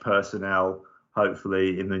fresh personnel.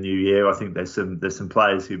 Hopefully in the new year, I think there's some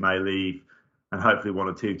players who may leave, and hopefully 1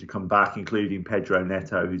 or 2 to come back, including Pedro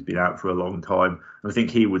Neto, who's been out for a long time. And I think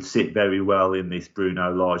he would sit very well in this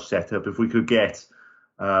Bruno Lage setup. If we could get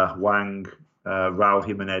Wang, Raul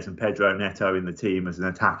Jimenez and Pedro Neto in the team as an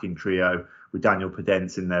attacking trio with Daniel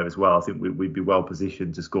Podence in there as well, I think we'd be well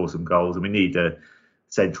positioned to score some goals. And we need a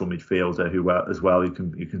central midfielder who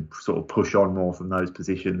can sort of push on more from those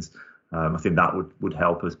positions. I think that would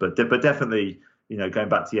help us. But definitely, going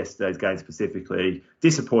back to yesterday's game specifically,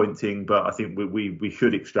 disappointing, but I think we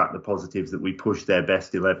should extract the positives that we pushed their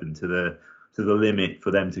best 11 to the limit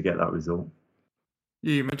for them to get that result.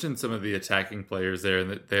 Yeah, you mentioned some of the attacking players there and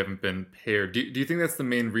that they haven't been paired. Do you think that's the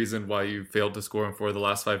main reason why you failed to score in 4 of the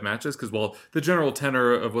last 5 matches? Because while the general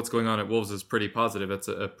tenor of what's going on at Wolves is pretty positive, it's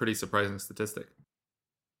a pretty surprising statistic.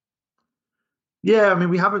 Yeah, I mean,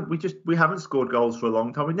 we haven't scored goals for a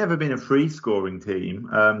long time. We've never been a free scoring team.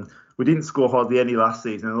 We didn't score hardly any last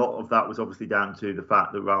season, and a lot of that was obviously down to the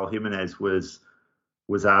fact that Raul Jimenez was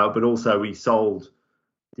out, but also we sold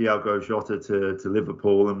Diogo Jota to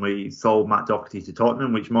Liverpool, and we sold Matt Doherty to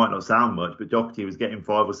Tottenham, which might not sound much, but Doherty was getting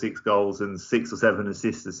 5 or 6 goals and 6 or 7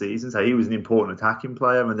 assists a season, so he was an important attacking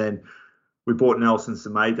player. And then we bought Nelson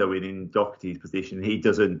Semedo in Doherty's position. He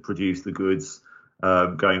doesn't produce the goods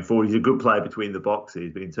going forward. He's a good player between the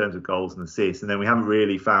boxes, but in terms of goals and assists, and then we haven't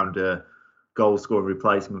really found a goal scoring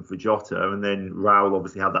replacement for Jota. And then Raul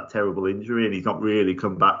obviously had that terrible injury, and he's not really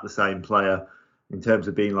come back the same player in terms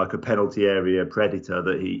of being like a penalty area predator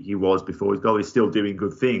that he was before his goal. He's still doing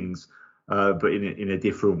good things, but in a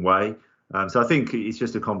different way. So I think it's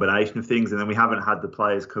just a combination of things, and then we haven't had the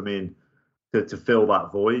players come in to fill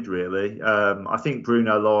that void really. I think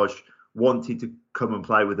Bruno Lage wanted to come and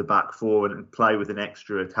play with the back 4 and play with an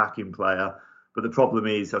extra attacking player. But the problem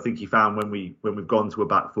is, I think he found when we've gone to a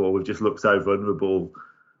back 4, we've just looked so vulnerable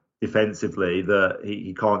defensively that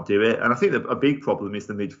he can't do it. And I think that a big problem is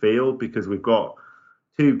the midfield, because we've got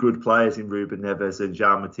 2 good players in Ruben Neves and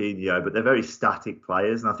João Moutinho, but they're very static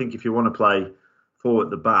players. And I think if you want to play 4 at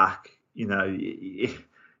the back, you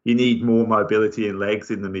need more mobility and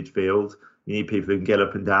legs in the midfield. You need people who can get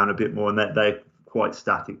up and down a bit more, and they're quite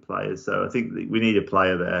static players. So I think we need a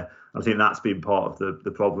player there. I think that's been part of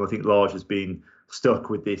the problem. I think Lage has been stuck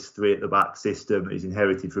with this 3 at the back system that he's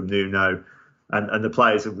inherited from Nuno, and the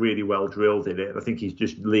players are really well drilled in it. I think he's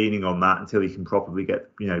just leaning on that until he can properly get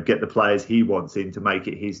the players he wants in to make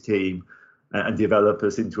it his team and develop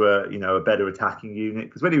us into a better attacking unit.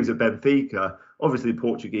 Because when he was at Benfica, obviously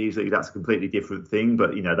Portuguese league, that's a completely different thing.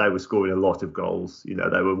 But they were scoring a lot of goals. They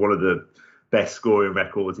were one of the best scoring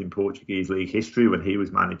records in Portuguese league history when he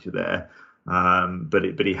was manager there.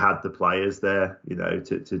 But he had the players there,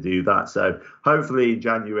 to do that. So hopefully in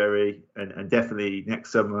January and definitely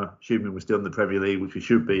next summer, assuming we're still in the Premier League, which we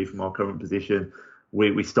should be from our current position,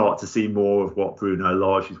 we start to see more of what Bruno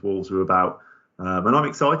Lage's Wolves are about. And I'm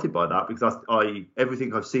excited by that, because I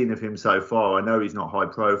everything I've seen of him so far, I know he's not high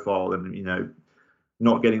profile and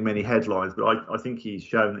not getting many headlines, but I think he's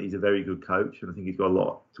shown that he's a very good coach, and I think he's got a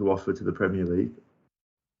lot to offer to the Premier League.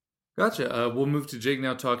 Gotcha. We'll move to Jake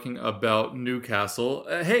now talking about Newcastle.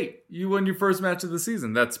 Hey, you won your first match of the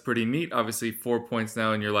season. That's pretty neat. Obviously, 4 points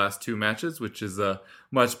now in your last 2 matches, which is a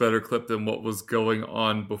much better clip than what was going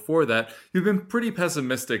on before that. You've been pretty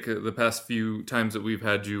pessimistic the past few times that we've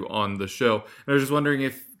had you on the show. And I was just wondering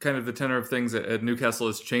if kind of the tenor of things at Newcastle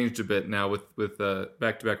has changed a bit now with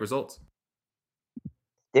back-to-back results.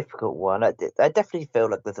 Difficult one. I definitely feel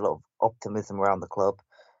like there's a lot of optimism around the club.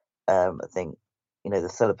 I think, the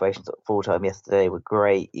celebrations at full time yesterday were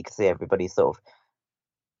great. You could see everybody sort of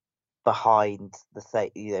behind the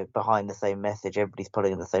same message. Everybody's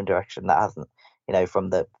pulling in the same direction. That hasn't,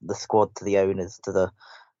 from the squad to the owners to the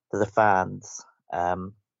fans,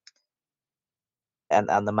 and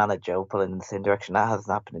the manager all pulling in the same direction. That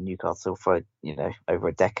hasn't happened in Newcastle for over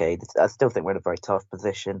a decade. I still think we're in a very tough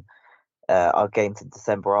position. Our games in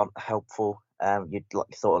December aren't helpful. You'd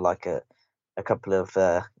like a couple of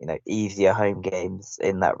easier home games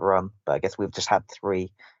in that run, but I guess we've just had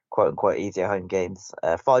 3 quote unquote easier home games.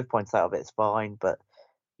 5 points out of it is fine, but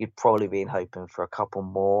you'd probably been hoping for a couple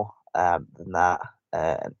more than that.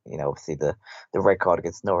 Obviously the red card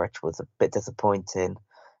against Norwich was a bit disappointing.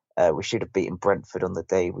 We should have beaten Brentford on the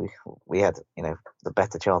day we had the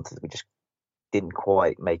better chances. We just didn't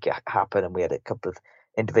quite make it happen, and we had a couple of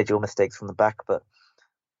individual mistakes from the back. But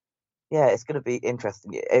yeah, it's going to be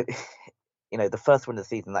interesting. The first one of the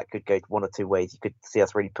season, that could go one or two ways. You could see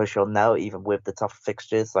us really push on now, even with the tough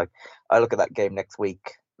fixtures. Like, I look at that game next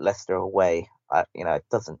week, Leicester away. It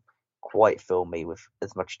doesn't quite fill me with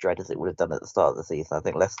as much dread as it would have done at the start of the season. I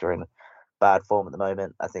think Leicester are in bad form at the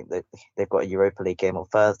moment. I think that they've got a Europa League game on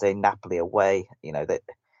Thursday, Napoli away. They're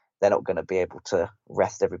not going to be able to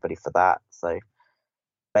rest everybody for that. So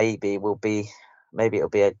maybe it'll be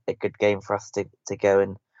a good game for us to go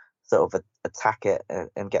and sort of attack it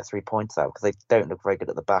and get 3 points out, because they don't look very good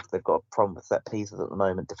at the back. They've got a problem with set pieces at the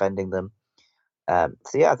moment, defending them. So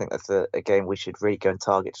yeah, I think that's a game we should really go and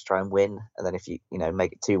target to try and win. And then if you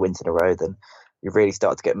make it 2 wins in a row, then you really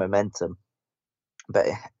start to get momentum. But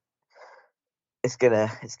I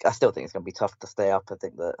still think it's gonna be tough to stay up. I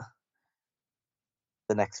think that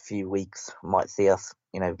the next few weeks might see us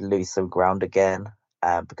lose some ground again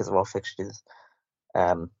because of our fixtures.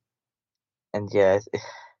 And yeah,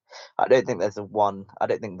 I don't think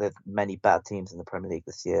there's many bad teams in the Premier League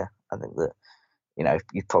this year. I think that,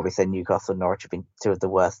 you'd probably say Newcastle and Norwich have been 2 of the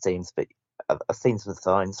worst teams, but I've seen some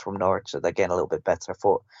signs from Norwich that they're getting a little bit better. I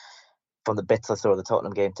thought from the bits I saw of the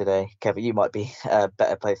Tottenham game today, Kevin, you might be a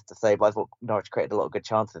better place to say, but I thought Norwich created a lot of good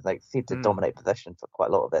chances. They seemed to dominate possession for quite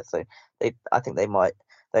a lot of it. So I think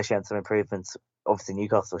they're showing some improvements. Obviously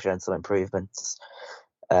Newcastle showing some improvements.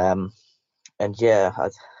 And yeah,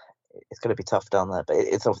 it's going to be tough down there, but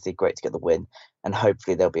it's obviously great to get the win, and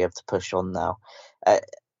hopefully they'll be able to push on now.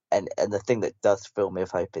 And the thing that does fill me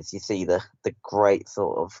with hope is you see the great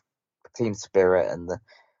sort of team spirit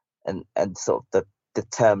and sort of the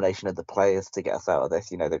determination of the players to get us out of this.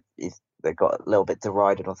 They got a little bit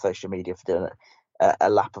derided on social media for doing a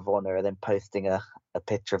lap of honour and then posting a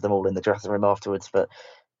picture of them all in the dressing room afterwards. But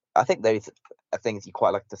I think those are things you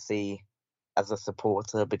quite like to see as a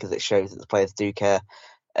supporter, because it shows that the players do care.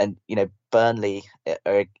 And Burnley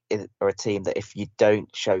are a team that if you don't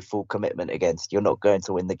show full commitment against, you're not going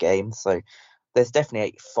to win the game. So there's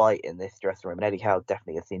definitely a fight in this dressing room, and Eddie Howe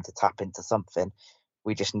definitely seems to tap into something.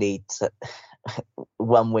 We just need to.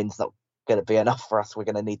 One win's not going to be enough for us. We're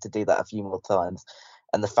going to need to do that a few more times.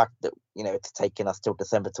 And the fact that it's taken us till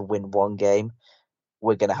December to win one game,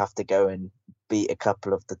 we're going to have to go and beat a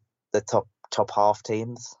couple of the top half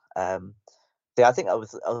teams. Yeah, I think I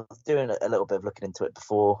was doing a little bit of looking into it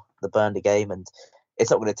before the Burnley game, and it's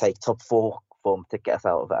not going to take top 4 form to get us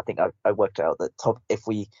out of it. I think I worked out that if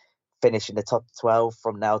we finish in the top 12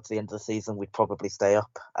 from now to the end of the season, we'd probably stay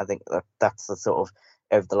up. I think that's the sort of,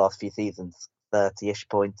 over the last few seasons, 30-ish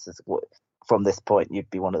points is what, from this point you'd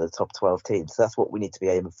be one of the top 12 teams. So that's what we need to be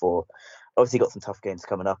aiming for. Obviously got some tough games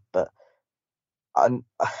coming up, but I'm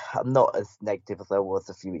not as negative as I was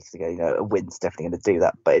a few weeks ago. A win's definitely going to do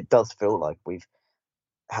that, but it does feel like we've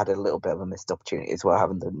had a little bit of a missed opportunity as well,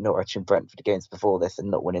 having the Norwich and Brentford games before this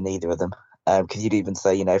and not winning either of them. Because you'd even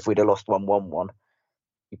say, if we'd have lost 1-1-1,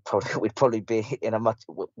 we'd probably be in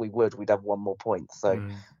we'd have 1 more point. So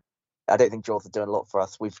I don't think draws are doing a lot for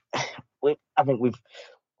us. I think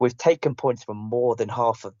we've taken points from more than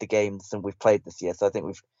half of the games than we've played this year. So I think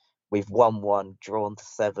we've won 1, drawn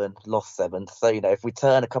 7, lost 7. So if we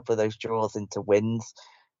turn a couple of those draws into wins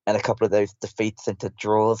and a couple of those defeats into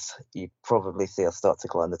draws, you probably see us start to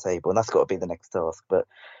climb the table, and that's got to be the next task. But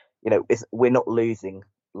we're not losing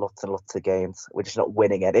lots and lots of games. We're just not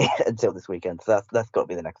winning any until this weekend. So that's got to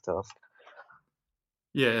be the next task.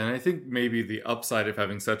 Yeah, and I think maybe the upside of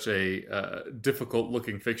having such a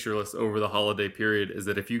difficult-looking fixture list over the holiday period is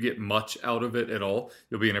that if you get much out of it at all,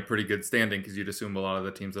 you'll be in a pretty good standing because you'd assume a lot of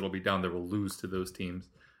the teams that'll be down there will lose to those teams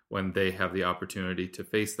when they have the opportunity to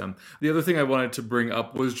face them. The other thing I wanted to bring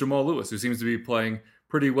up was Jamal Lewis, who seems to be playing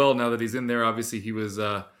pretty well now that he's in there. Obviously, he was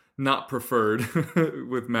not preferred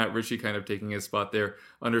with Matt Ritchie kind of taking his spot there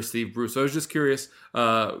under Steve Bruce. So I was just curious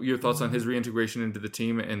your thoughts on his reintegration into the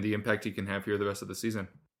team and the impact he can have here the rest of the season.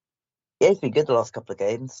 Yeah, he's been good the last couple of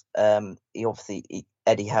games.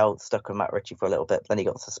 Eddie Howe stuck with Matt Ritchie for a little bit, then he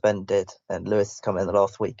got suspended, and Lewis has come in the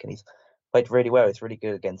last week, and he's played really well. He's really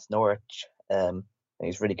good against Norwich. And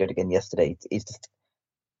he's really good again yesterday.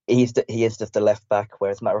 He is just a left back,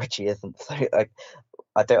 whereas Matt Ritchie isn't. So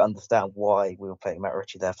I don't understand why we were playing Matt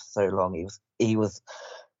Ritchie there for so long. He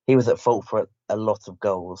was at fault for a lot of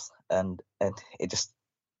goals, and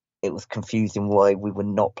it was confusing why we were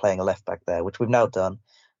not playing a left back there, which we've now done.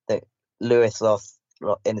 That Lewis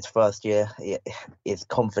in his first year, his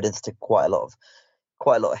confidence took quite a lot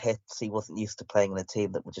of hits. He wasn't used to playing in a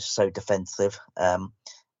team that was just so defensive, and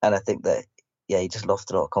I think that he just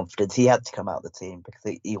lost a lot of confidence. He had to come out of the team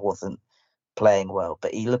because he wasn't playing well,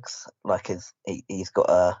 but he looks like he's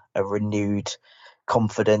got a renewed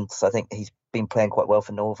confidence. I think he's been playing quite well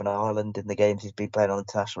for Northern Ireland in the games he's been playing on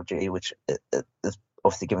international duty, which has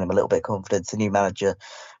obviously given him a little bit of confidence. The new manager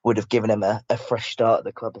would have given him a fresh start at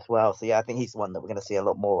the club as well. So yeah, I think he's the one that we're going to see a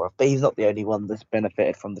lot more of. But he's not the only one that's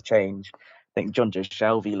benefited from the change. I think John Joe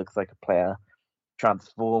Shelby looks like a player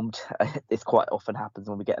transformed. This quite often happens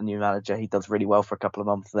when we get a new manager. He does really well for a couple of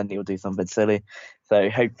months, and then he'll do something silly. So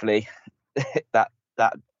hopefully that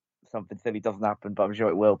something silly doesn't happen, but I'm sure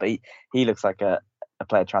it will. But he looks like a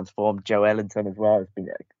player transformed. Joe Ellington as well has been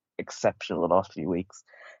exceptional the last few weeks.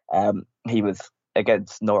 He was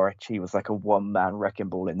against Norwich. He was like a one-man wrecking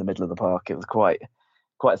ball in the middle of the park. It was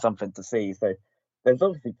quite something to see. So there's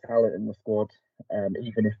obviously talent in the squad,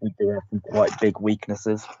 even if we do have some quite big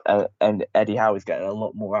weaknesses. And Eddie Howe is getting a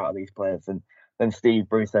lot more out of these players than Steve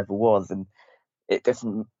Bruce ever was. And it just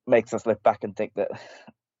makes us look back and think that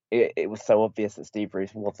it was so obvious that Steve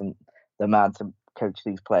Bruce wasn't the man to coach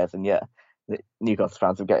these players, and yet the Newcastle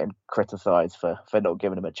fans are getting criticised for not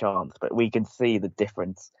giving him a chance. But we can see the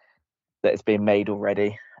difference that has been made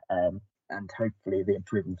already, and hopefully the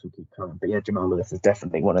improvements will keep coming. But yeah, Jamal Lewis is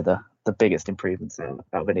definitely one of the biggest improvements out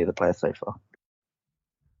of any of the players so far.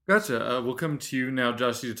 Gotcha. We'll come to you now,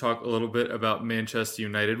 Josh, to talk a little bit about Manchester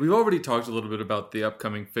United. We've already talked a little bit about the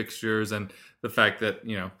upcoming fixtures and the fact that,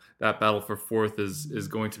 that battle for fourth is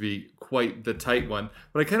going to be quite the tight one.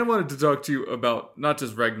 But I kind of wanted to talk to you about not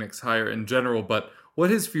just Rangnick's hire in general, but what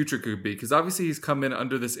his future could be. Because obviously he's come in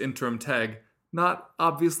under this interim tag, not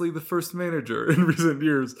obviously the first manager in recent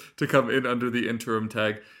years to come in under the interim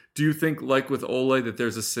tag. Do you think, like with Ole, that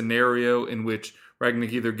there's a scenario in which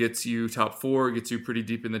Rangnick either gets you top four, gets you pretty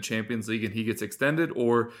deep in the Champions League, and he gets extended?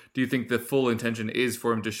 Or do you think the full intention is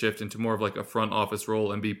for him to shift into more of like a front office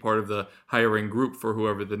role and be part of the hiring group for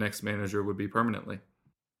whoever the next manager would be permanently?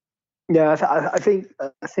 Yeah, I think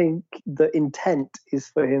the intent is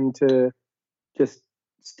for him to just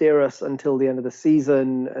steer us until the end of the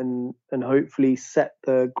season and hopefully set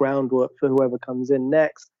the groundwork for whoever comes in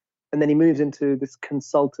next. And then he moves into this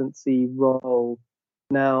consultancy role.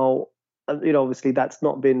 Now, obviously that's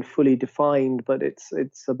not been fully defined, but it's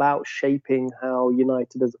about shaping how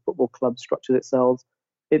United as a football club structures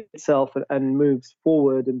itself and moves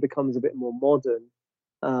forward and becomes a bit more modern.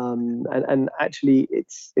 And actually,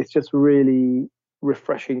 it's just really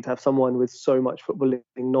refreshing to have someone with so much footballing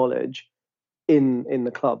knowledge in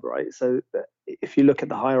the club, right? So if you look at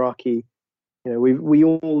the hierarchy, we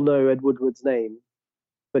all know Ed Woodward's name,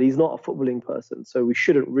 but he's not a footballing person, so we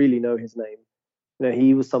shouldn't really know his name.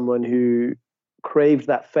 He was someone who craved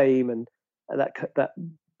that fame, and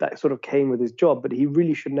that sort of came with his job, but he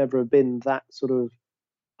really should never have been that sort of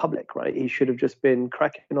public, right? He should have just been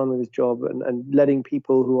cracking on with his job and letting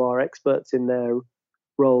people who are experts in their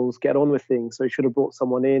roles get on with things. So he should have brought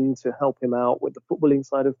someone in to help him out with the footballing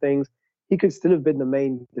side of things. He could still have been the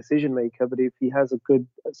main decision maker, but if he has a good,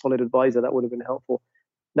 solid advisor, that would have been helpful.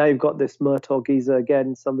 Now you've got this Murtaugh geezer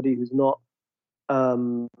again, somebody who's not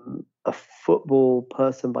a football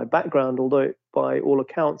person by background, although by all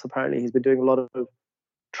accounts, apparently he's been doing a lot of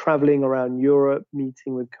traveling around Europe,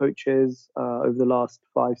 meeting with coaches over the last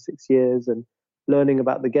 5-6 years and learning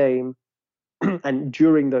about the game. And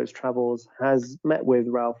during those travels has met with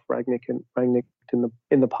Ralph Rangnick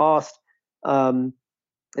in the past,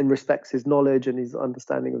 and respects his knowledge and his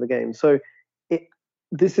understanding of the game. So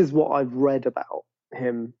this is what I've read about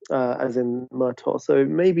him, as in Murtaugh. So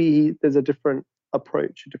maybe there's a different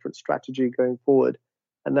approach, a different strategy going forward.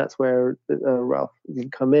 and that's where Ralph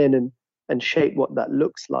can come in and shape what that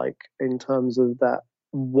looks like in terms of that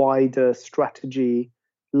wider strategy,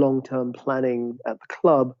 long-term planning at the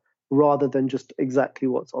club, rather than just exactly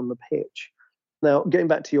what's on the pitch. Now, getting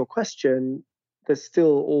back to your question, there's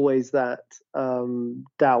still always that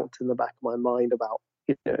doubt in the back of my mind about,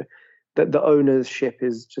 that the ownership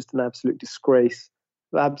is just an absolute disgrace.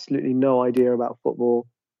 Absolutely no idea about football,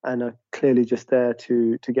 and are clearly just there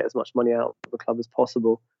to get as much money out of the club as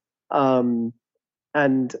possible.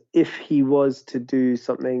 And if he was to do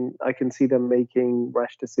something, I can see them making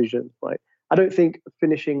rash decisions. Right? I don't think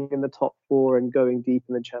finishing in the top four and going deep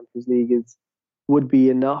in the Champions League would be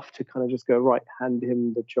enough to kind of just go, right, hand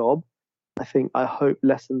him the job. I hope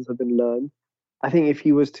lessons have been learned. I think if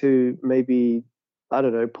he was to maybe, I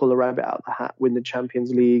don't know, pull a rabbit out of the hat, win the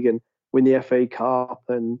Champions League and win the FA Cup,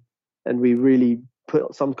 and we really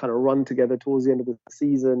put some kind of run together towards the end of the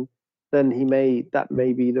season, then that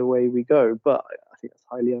may be the way we go. But I think that's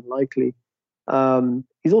highly unlikely.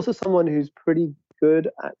 He's also someone who's pretty good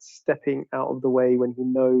at stepping out of the way when he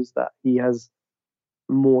knows that he has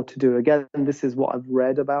more to do. Again, this is what I've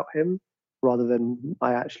read about him, rather than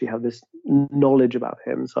I actually have this knowledge about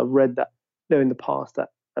him. So I've read that, in the past at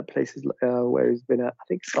places where he's been at, I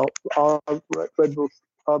think Red Bull,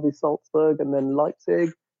 RB Salzburg, and then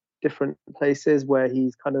Leipzig, different places where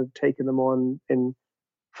he's kind of taken them on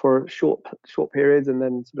for short periods, and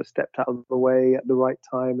then sort of stepped out of the way at the right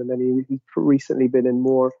time. And then he's recently been in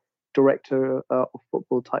more director of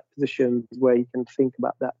football type positions where he can think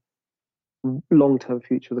about that long-term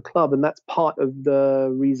future of the club, and that's part of the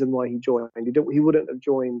reason why he joined. He wouldn't have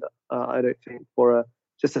joined, I don't think, for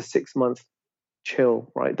just a 6-month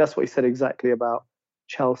chill, right? That's what he said exactly about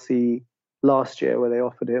Chelsea last year, where they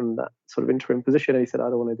offered him that sort of interim position, and he said, I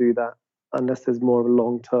don't want to do that unless there's more of a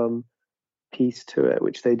long-term piece to it,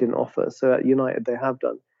 which they didn't offer. So at United they have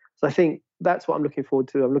done. So I think that's what I'm looking forward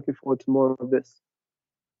to. I'm looking forward to more of this,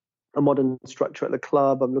 a modern structure at the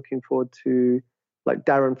club. I'm looking forward to like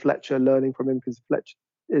Darren Fletcher, learning from him, because Fletcher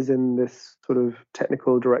is in this sort of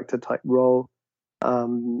technical director type role.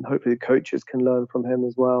 Hopefully the coaches can learn from him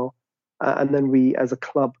as well. And then we as a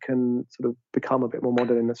club can sort of become a bit more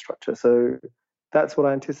modern in the structure. So that's what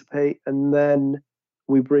I anticipate. And then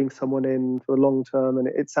we bring someone in for the long term. And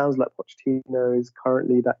it sounds like Pochettino is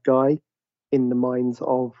currently that guy in the minds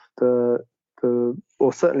of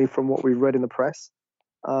or certainly from what we've read in the press.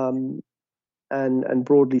 And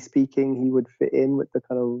broadly speaking, he would fit in with the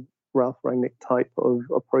kind of Ralph Rangnick type of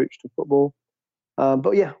approach to football.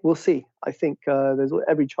 But yeah, we'll see. I think there's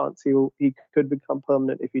every chance he could become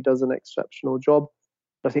permanent if he does an exceptional job.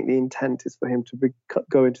 But I think the intent is for him to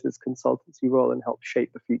go into this consultancy role and help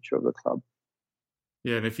shape the future of the club.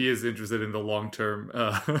 Yeah, and if he is interested in the long-term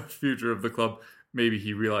future of the club, maybe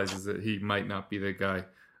he realizes that he might not be the guy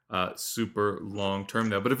super long-term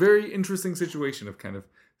now. But a very interesting situation of kind of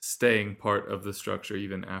staying part of the structure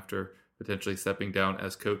even after potentially stepping down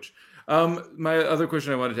as coach. My other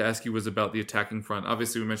question I wanted to ask you was about the attacking front.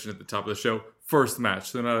 Obviously, we mentioned at the top of the show, first match,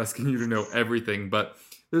 so I'm not asking you to know everything, but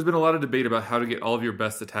there's been a lot of debate about how to get all of your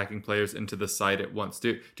best attacking players into the side at once.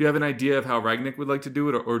 Do you have an idea of how Rangnick would like to do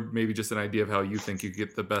it, or maybe just an idea of how you think you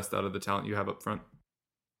get the best out of the talent you have up front?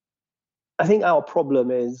 I think our problem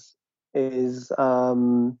is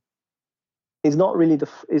not really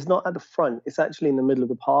is not at the front. It's actually in the middle of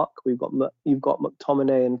the park. You've got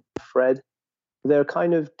McTominay and Fred. They're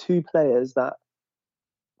kind of two players that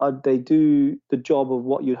they do the job of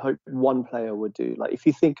what you'd hope one player would do. Like if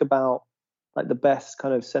you think about like the best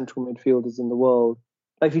kind of central midfielders in the world,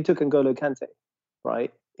 like if you took N'Golo Kante,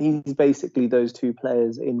 right? He's basically those two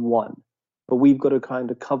players in one. But we've got to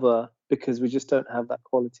kind of cover because we just don't have that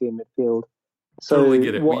quality in midfield. So totally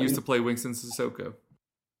get it. We used to play Winston Sissoko.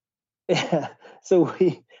 Yeah. So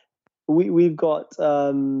we've got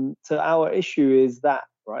so our issue is that,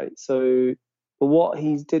 right? So but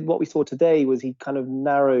what we saw today was he kind of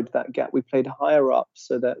narrowed that gap. We played higher up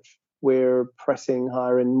so that we're pressing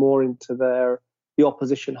higher and more into the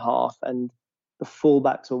opposition half, and the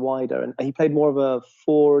fullbacks are wider. And he played more of a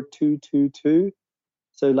 4-2-2-2.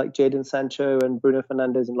 So like Jadon Sancho and Bruno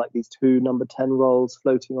Fernandes in like these two number 10 roles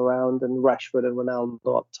floating around, and Rashford and Ronaldo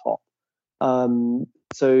up top.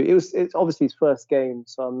 So it's obviously his first game,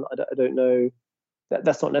 so I don't know.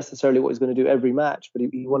 That's not necessarily what he's going to do every match, but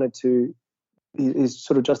he wanted to. His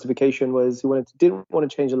sort of justification was he didn't want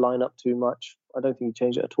to change the lineup too much. I don't think he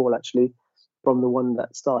changed it at all, actually, from the one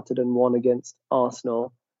that started and won against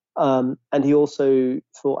Arsenal. And he also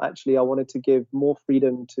thought, actually, I wanted to give more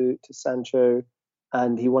freedom to Sancho,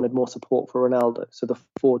 and he wanted more support for Ronaldo. So the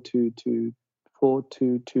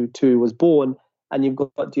 4-2-2 was born, and you've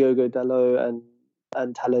got Diogo Dalot and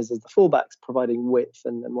and Telles as the fullbacks, providing width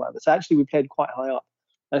and whatever. So actually, we played quite high up.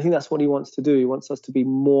 And I think that's what he wants to do. He wants us to be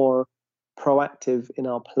more proactive in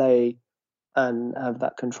our play and have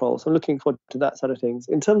that control. So I'm looking forward to that side of things.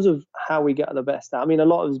 In terms of how we get the best out, I mean, a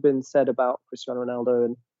lot has been said about Cristiano Ronaldo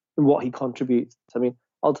and what he contributes. I mean,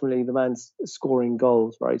 ultimately, the man's scoring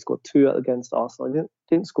goals, right? He scored 2 against Arsenal. He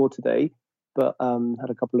didn't score today, but had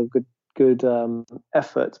a couple of good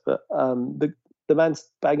efforts. But the man's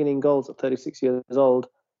bagging in goals at 36 years old.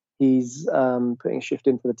 He's putting a shift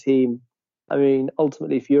in for the team. I mean,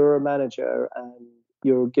 ultimately, if you're a manager and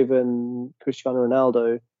you're given Cristiano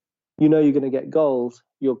Ronaldo, you know you're going to get goals.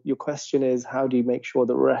 Your question is, how do you make sure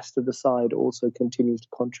the rest of the side also continues to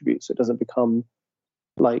contribute, so it doesn't become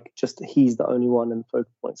like just he's the only one and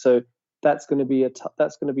focal point. So that's going to be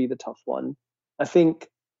the tough one. I think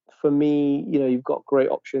for me, you've got great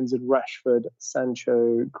options in Rashford,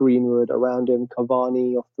 Sancho, Greenwood around him,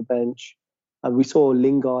 Cavani off the bench. And we saw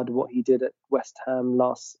Lingard, what he did at West Ham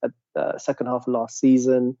second half of last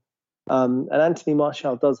season. And Anthony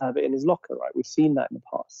Martial does have it in his locker, right? We've seen that in the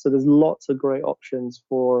past. So there's lots of great options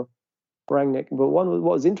for Rangnick. But what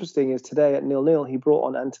was interesting is today at 0-0, he brought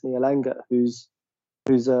on Anthony Elanga, who's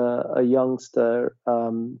a youngster.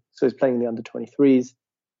 So he's playing in the under-23s.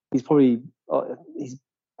 He's pretty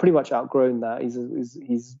much outgrown that.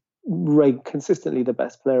 He's consistently the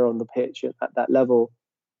best player on the pitch at that level.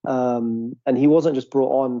 And he wasn't just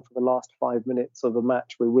brought on for the last 5 minutes of a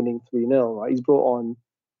match we're winning 3-0, right? He's brought on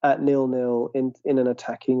at 0-0 in an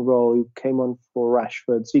attacking role. He came on for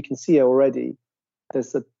Rashford. So you can see already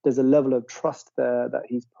there's a level of trust there that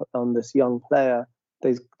he's put on this young player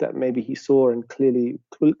that maybe he saw and clearly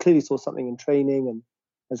saw something in training and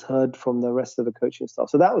has heard from the rest of the coaching staff.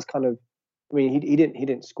 So that was kind of, I mean, he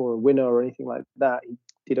didn't score a winner or anything like that. He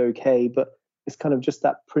did okay, but it's kind of just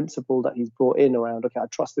that principle that he's brought in around, okay, I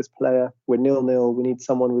trust this player. We're 0-0. We need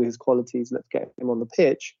someone with his qualities. Let's get him on the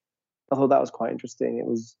pitch. I thought that was quite interesting.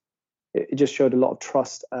 It just showed a lot of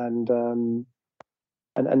trust and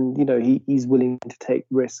he's willing to take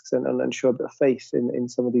risks and show a bit of faith in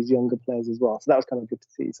some of these younger players as well. So that was kind of good to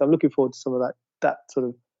see. So I'm looking forward to some of that sort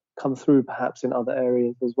of come through perhaps in other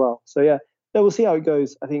areas as well. So yeah, we'll see how it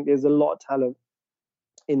goes. I think there's a lot of talent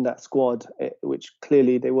in that squad, which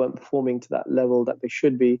clearly they weren't performing to that level that they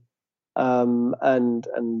should be. I'm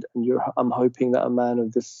hoping that a man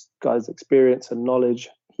of this guy's experience and knowledge,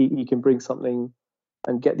 he can bring something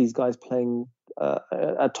and get these guys playing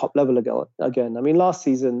at top level again. I mean, last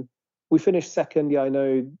season we finished second. Yeah, I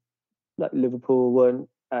know that Liverpool weren't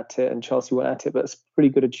at it and Chelsea weren't at it, but it's a pretty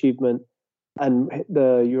good achievement and hit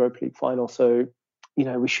the Europa League final. So,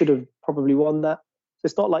 we should have probably won that. So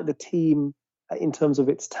it's not like the team, in terms of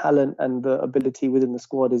its talent and the ability within the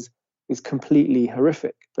squad, is completely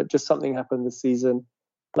horrific. But just something happened this season.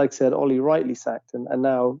 Like I said, Ollie rightly sacked, and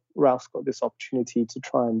now Ralph's got this opportunity to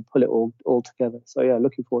try and pull it all together. So yeah,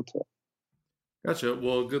 looking forward to it. Gotcha.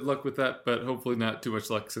 Well, good luck with that, but hopefully not too much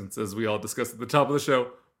luck since, as we all discussed at the top of the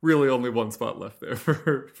show, really only one spot left there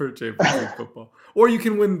for Champions League football. Or you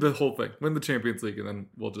can win the whole thing, win the Champions League, and then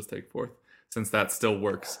we'll just take fourth, since that still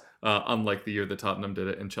works, unlike the year that Tottenham did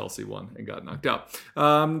it and Chelsea won and got knocked out.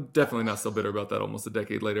 Definitely not still bitter about that almost a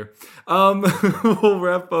decade later. We'll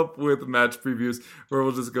wrap up with match previews, where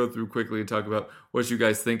we'll just go through quickly and talk about what you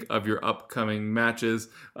guys think of your upcoming matches.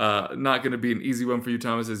 Not going to be an easy one for you,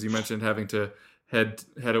 Thomas, as you mentioned, having to head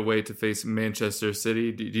away to face Manchester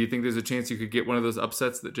City. Do you think there's a chance you could get one of those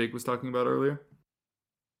upsets that Jake was talking about earlier?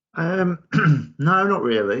 No, not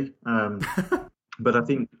really. But I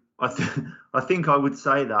think I would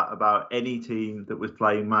say that about any team that was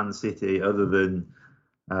playing Man City, other than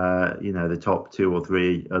the top 2 or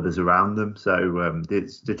 3 others around them. So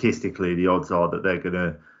statistically, the odds are that they're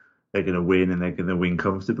gonna win, and they're gonna win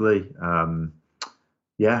comfortably.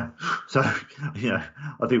 So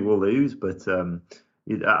I think we'll lose, but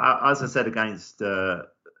as I said, against the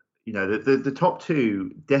top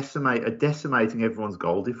 2 are decimating everyone's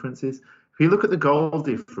goal differences. If you look at the goal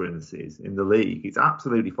differences in the league, it's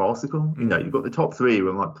absolutely farcical. You've got the top 3 who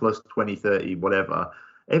are like plus 20, 30, whatever.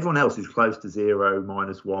 Everyone else is close to 0,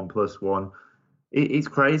 -1, +1. It's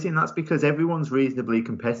crazy, and that's because everyone's reasonably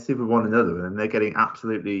competitive with one another, and they're getting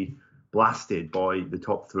absolutely blasted by the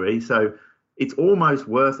top 3. So it's almost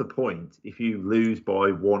worth a point if you lose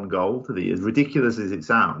by 1 goal to as ridiculous as it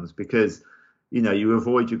sounds, because you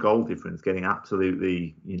avoid your goal difference getting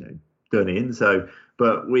absolutely done in. So,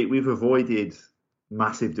 but we've avoided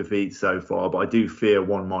massive defeats so far, but I do fear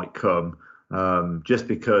one might come, just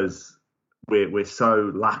because we're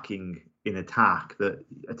so lacking in attack that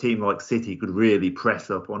a team like City could really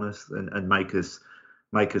press up on us and make us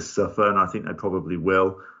suffer, and I think they probably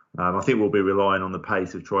will. I think we'll be relying on the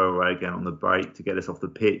pace of Traoré again on the break to get us off the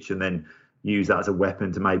pitch, and then use that as a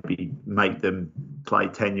weapon to maybe make them play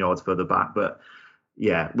 10 yards further back. But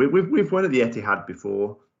yeah, we've won at the Etihad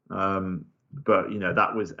before, but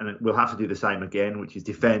that was, and we'll have to do the same again, which is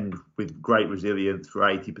defend with great resilience for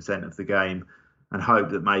 80% of the game, and hope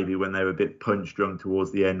that maybe when they're a bit punch drunk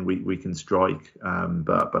towards the end, we can strike.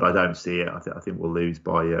 But I don't see it. I think we'll lose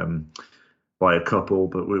by a couple,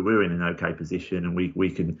 but we're in an okay position, and we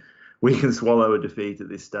can swallow a defeat at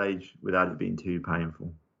this stage without it being too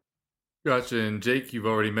painful. Gotcha. And Jake, you've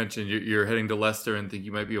already mentioned you're heading to Leicester and think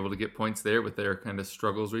you might be able to get points there with their kind of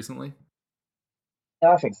struggles recently.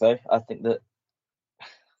 Yeah, I think so. I think that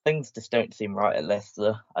things just don't seem right at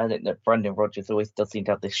Leicester. I think that Brendan Rodgers always does seem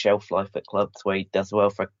to have this shelf life at clubs where he does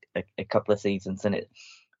well for a couple of seasons and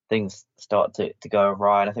things start to go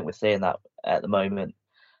awry. And I think we're seeing that at the moment.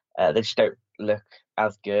 They just don't look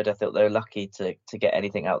as good. I thought they were lucky to get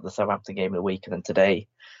anything out of the Southampton game of the week, and then today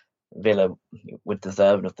Villa were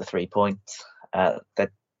deserving of the 3 points.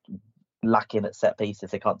 They're lacking at set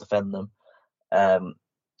pieces. They can't defend them.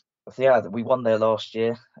 So yeah, we won there last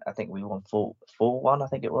year. I think we won 4-1, I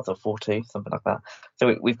think it was, or 4-2, something like that.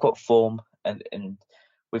 So we've got form, and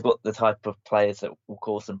we've got the type of players that will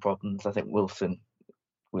cause some problems. I think Wilson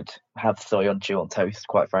would have Soyuncu on toast,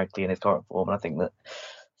 quite frankly, in his current form. And I think that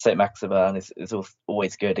Saint-Maximin is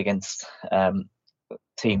always good against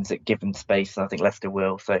teams that give them space, and I think Leicester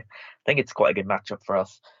will. So I think it's quite a good matchup for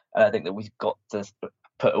us. And I think that we've got to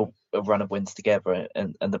put a run of wins together,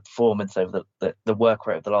 and the performance over the work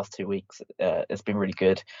rate of the last 2 weeks has been really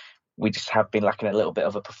good. We just have been lacking a little bit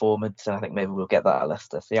of a performance, and I think maybe we'll get that at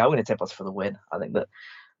Leicester. So yeah, I'm going to tip us for the win. I think that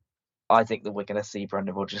we're going to see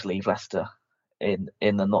Brendan Rodgers leave Leicester in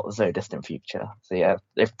the not so distant future. So yeah,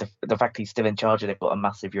 if the fact he's still in charge and they've got a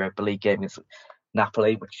massive Europa League game against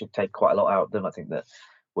Napoli, which should take quite a lot out of them, I think that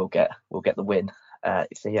we'll get the win.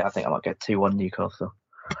 So yeah, I think I might go 2-1 Newcastle.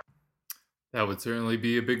 That would certainly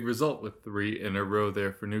be a big result with 3 in a row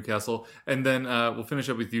there for Newcastle. And then we'll finish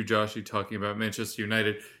up with you, Josh, talking about Manchester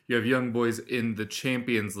United. You have young boys in the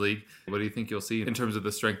Champions League. What do you think you'll see in terms of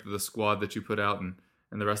the strength of the squad that you put out and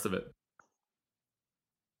the rest of it?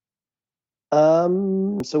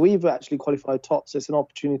 So we've actually qualified top, so it's an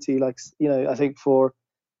opportunity, I think, for a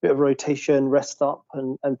bit of rotation, rest up,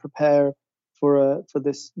 and prepare for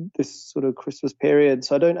this sort of Christmas period.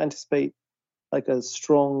 So I don't anticipate our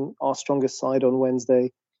strongest side on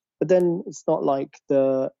Wednesday, but then it's not like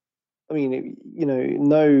no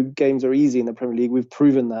games are easy in the Premier League. We've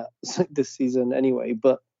proven that this season anyway.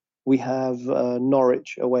 But we have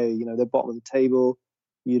Norwich away. They're bottom of the table.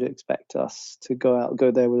 You'd expect us to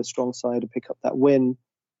go there with a strong side to pick up that win,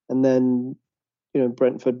 and then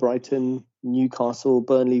Brentford, Brighton, Newcastle,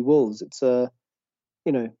 Burnley, Wolves. It's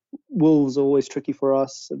Wolves are always tricky for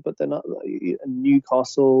us, but they're not.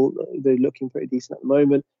 Newcastle, they're looking pretty decent at the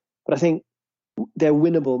moment, but I think they're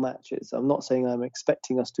winnable matches. I'm not saying I'm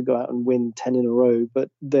expecting us to go out and win 10 in a row,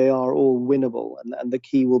 but they are all winnable, and the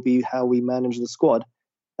key will be how we manage the squad.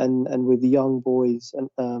 And with the young boys,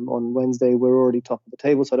 on Wednesday, we're already top of the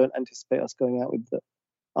table, so I don't anticipate us going out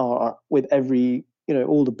with every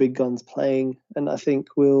all the big guns playing. And I think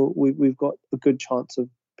we've got a good chance of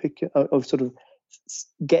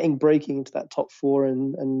breaking into that top 4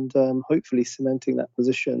 and hopefully cementing that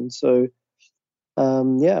position. So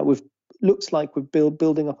looks like we're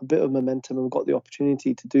building up a bit of momentum, and we've got the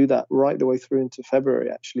opportunity to do that right the way through into February,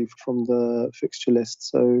 actually, from the fixture list.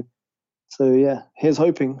 So yeah, here's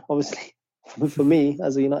hoping. Obviously, for me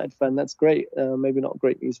as a United fan, that's great. Maybe not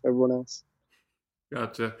great news for everyone else.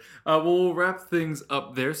 Gotcha. We'll wrap things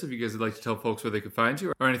up there. So if you guys would like to tell folks where they could find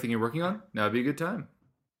you or anything you're working on, now would be a good time.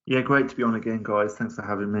 Yeah, great to be on again, guys. Thanks for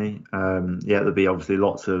having me. There'll be obviously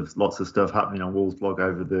lots of stuff happening on Wolves Blog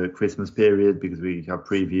over the Christmas period, because we have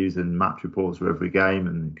previews and match reports for every game,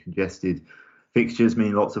 and congested fixtures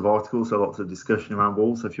mean lots of articles, so lots of discussion around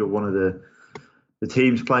Wolves. So if you're one of the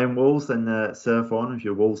teams playing Wolves, then surf on. If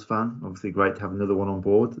you're a Wolves fan, obviously great to have another one on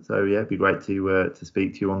board. So yeah, it'd be great to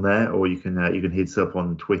speak to you on there, or you can hit us up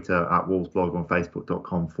on Twitter at WolvesBlog, on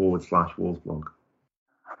Facebook.com/WolvesBlog.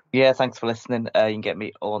 Yeah, thanks for listening. You can get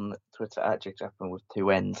me on Twitter at Jake Jackman with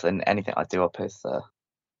 2 N's, and anything I do, I'll post there.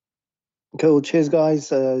 Cool. Cheers,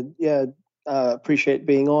 guys. Appreciate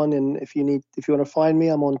being on. And if you want to find me,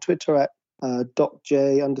 I'm on Twitter at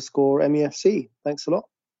DocJ_MEFC. Thanks a lot.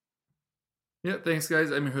 Yeah, thanks,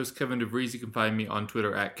 guys. I'm your host, Kevin DeVries. You can find me on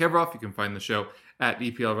Twitter at Kevroff. You can find the show at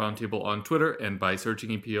EPL Roundtable on Twitter, and by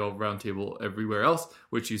searching EPL Roundtable everywhere else,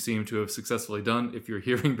 which you seem to have successfully done if you're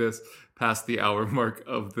hearing this past the hour mark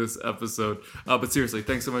of this episode. But seriously,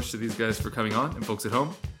 thanks so much to these guys for coming on, and folks at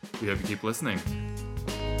home, we hope you keep listening.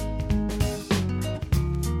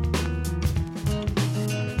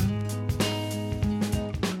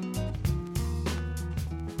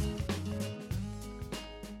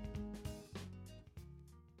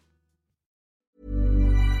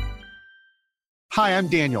 Hi, I'm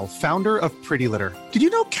Daniel, founder of Pretty Litter. Did you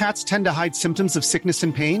know cats tend to hide symptoms of sickness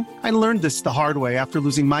and pain? I learned this the hard way after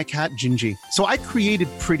losing my cat, Gingy. So I created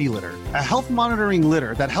Pretty Litter, a health monitoring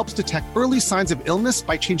litter that helps detect early signs of illness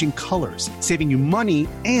by changing colors, saving you money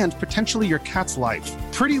and potentially your cat's life.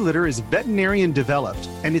 Pretty Litter is veterinarian developed,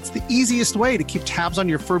 and it's the easiest way to keep tabs on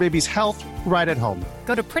your fur baby's health right at home.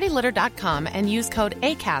 Go to prettylitter.com and use code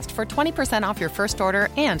ACAST for 20% off your first order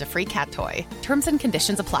and a free cat toy. Terms and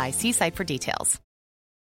conditions apply. See site for details.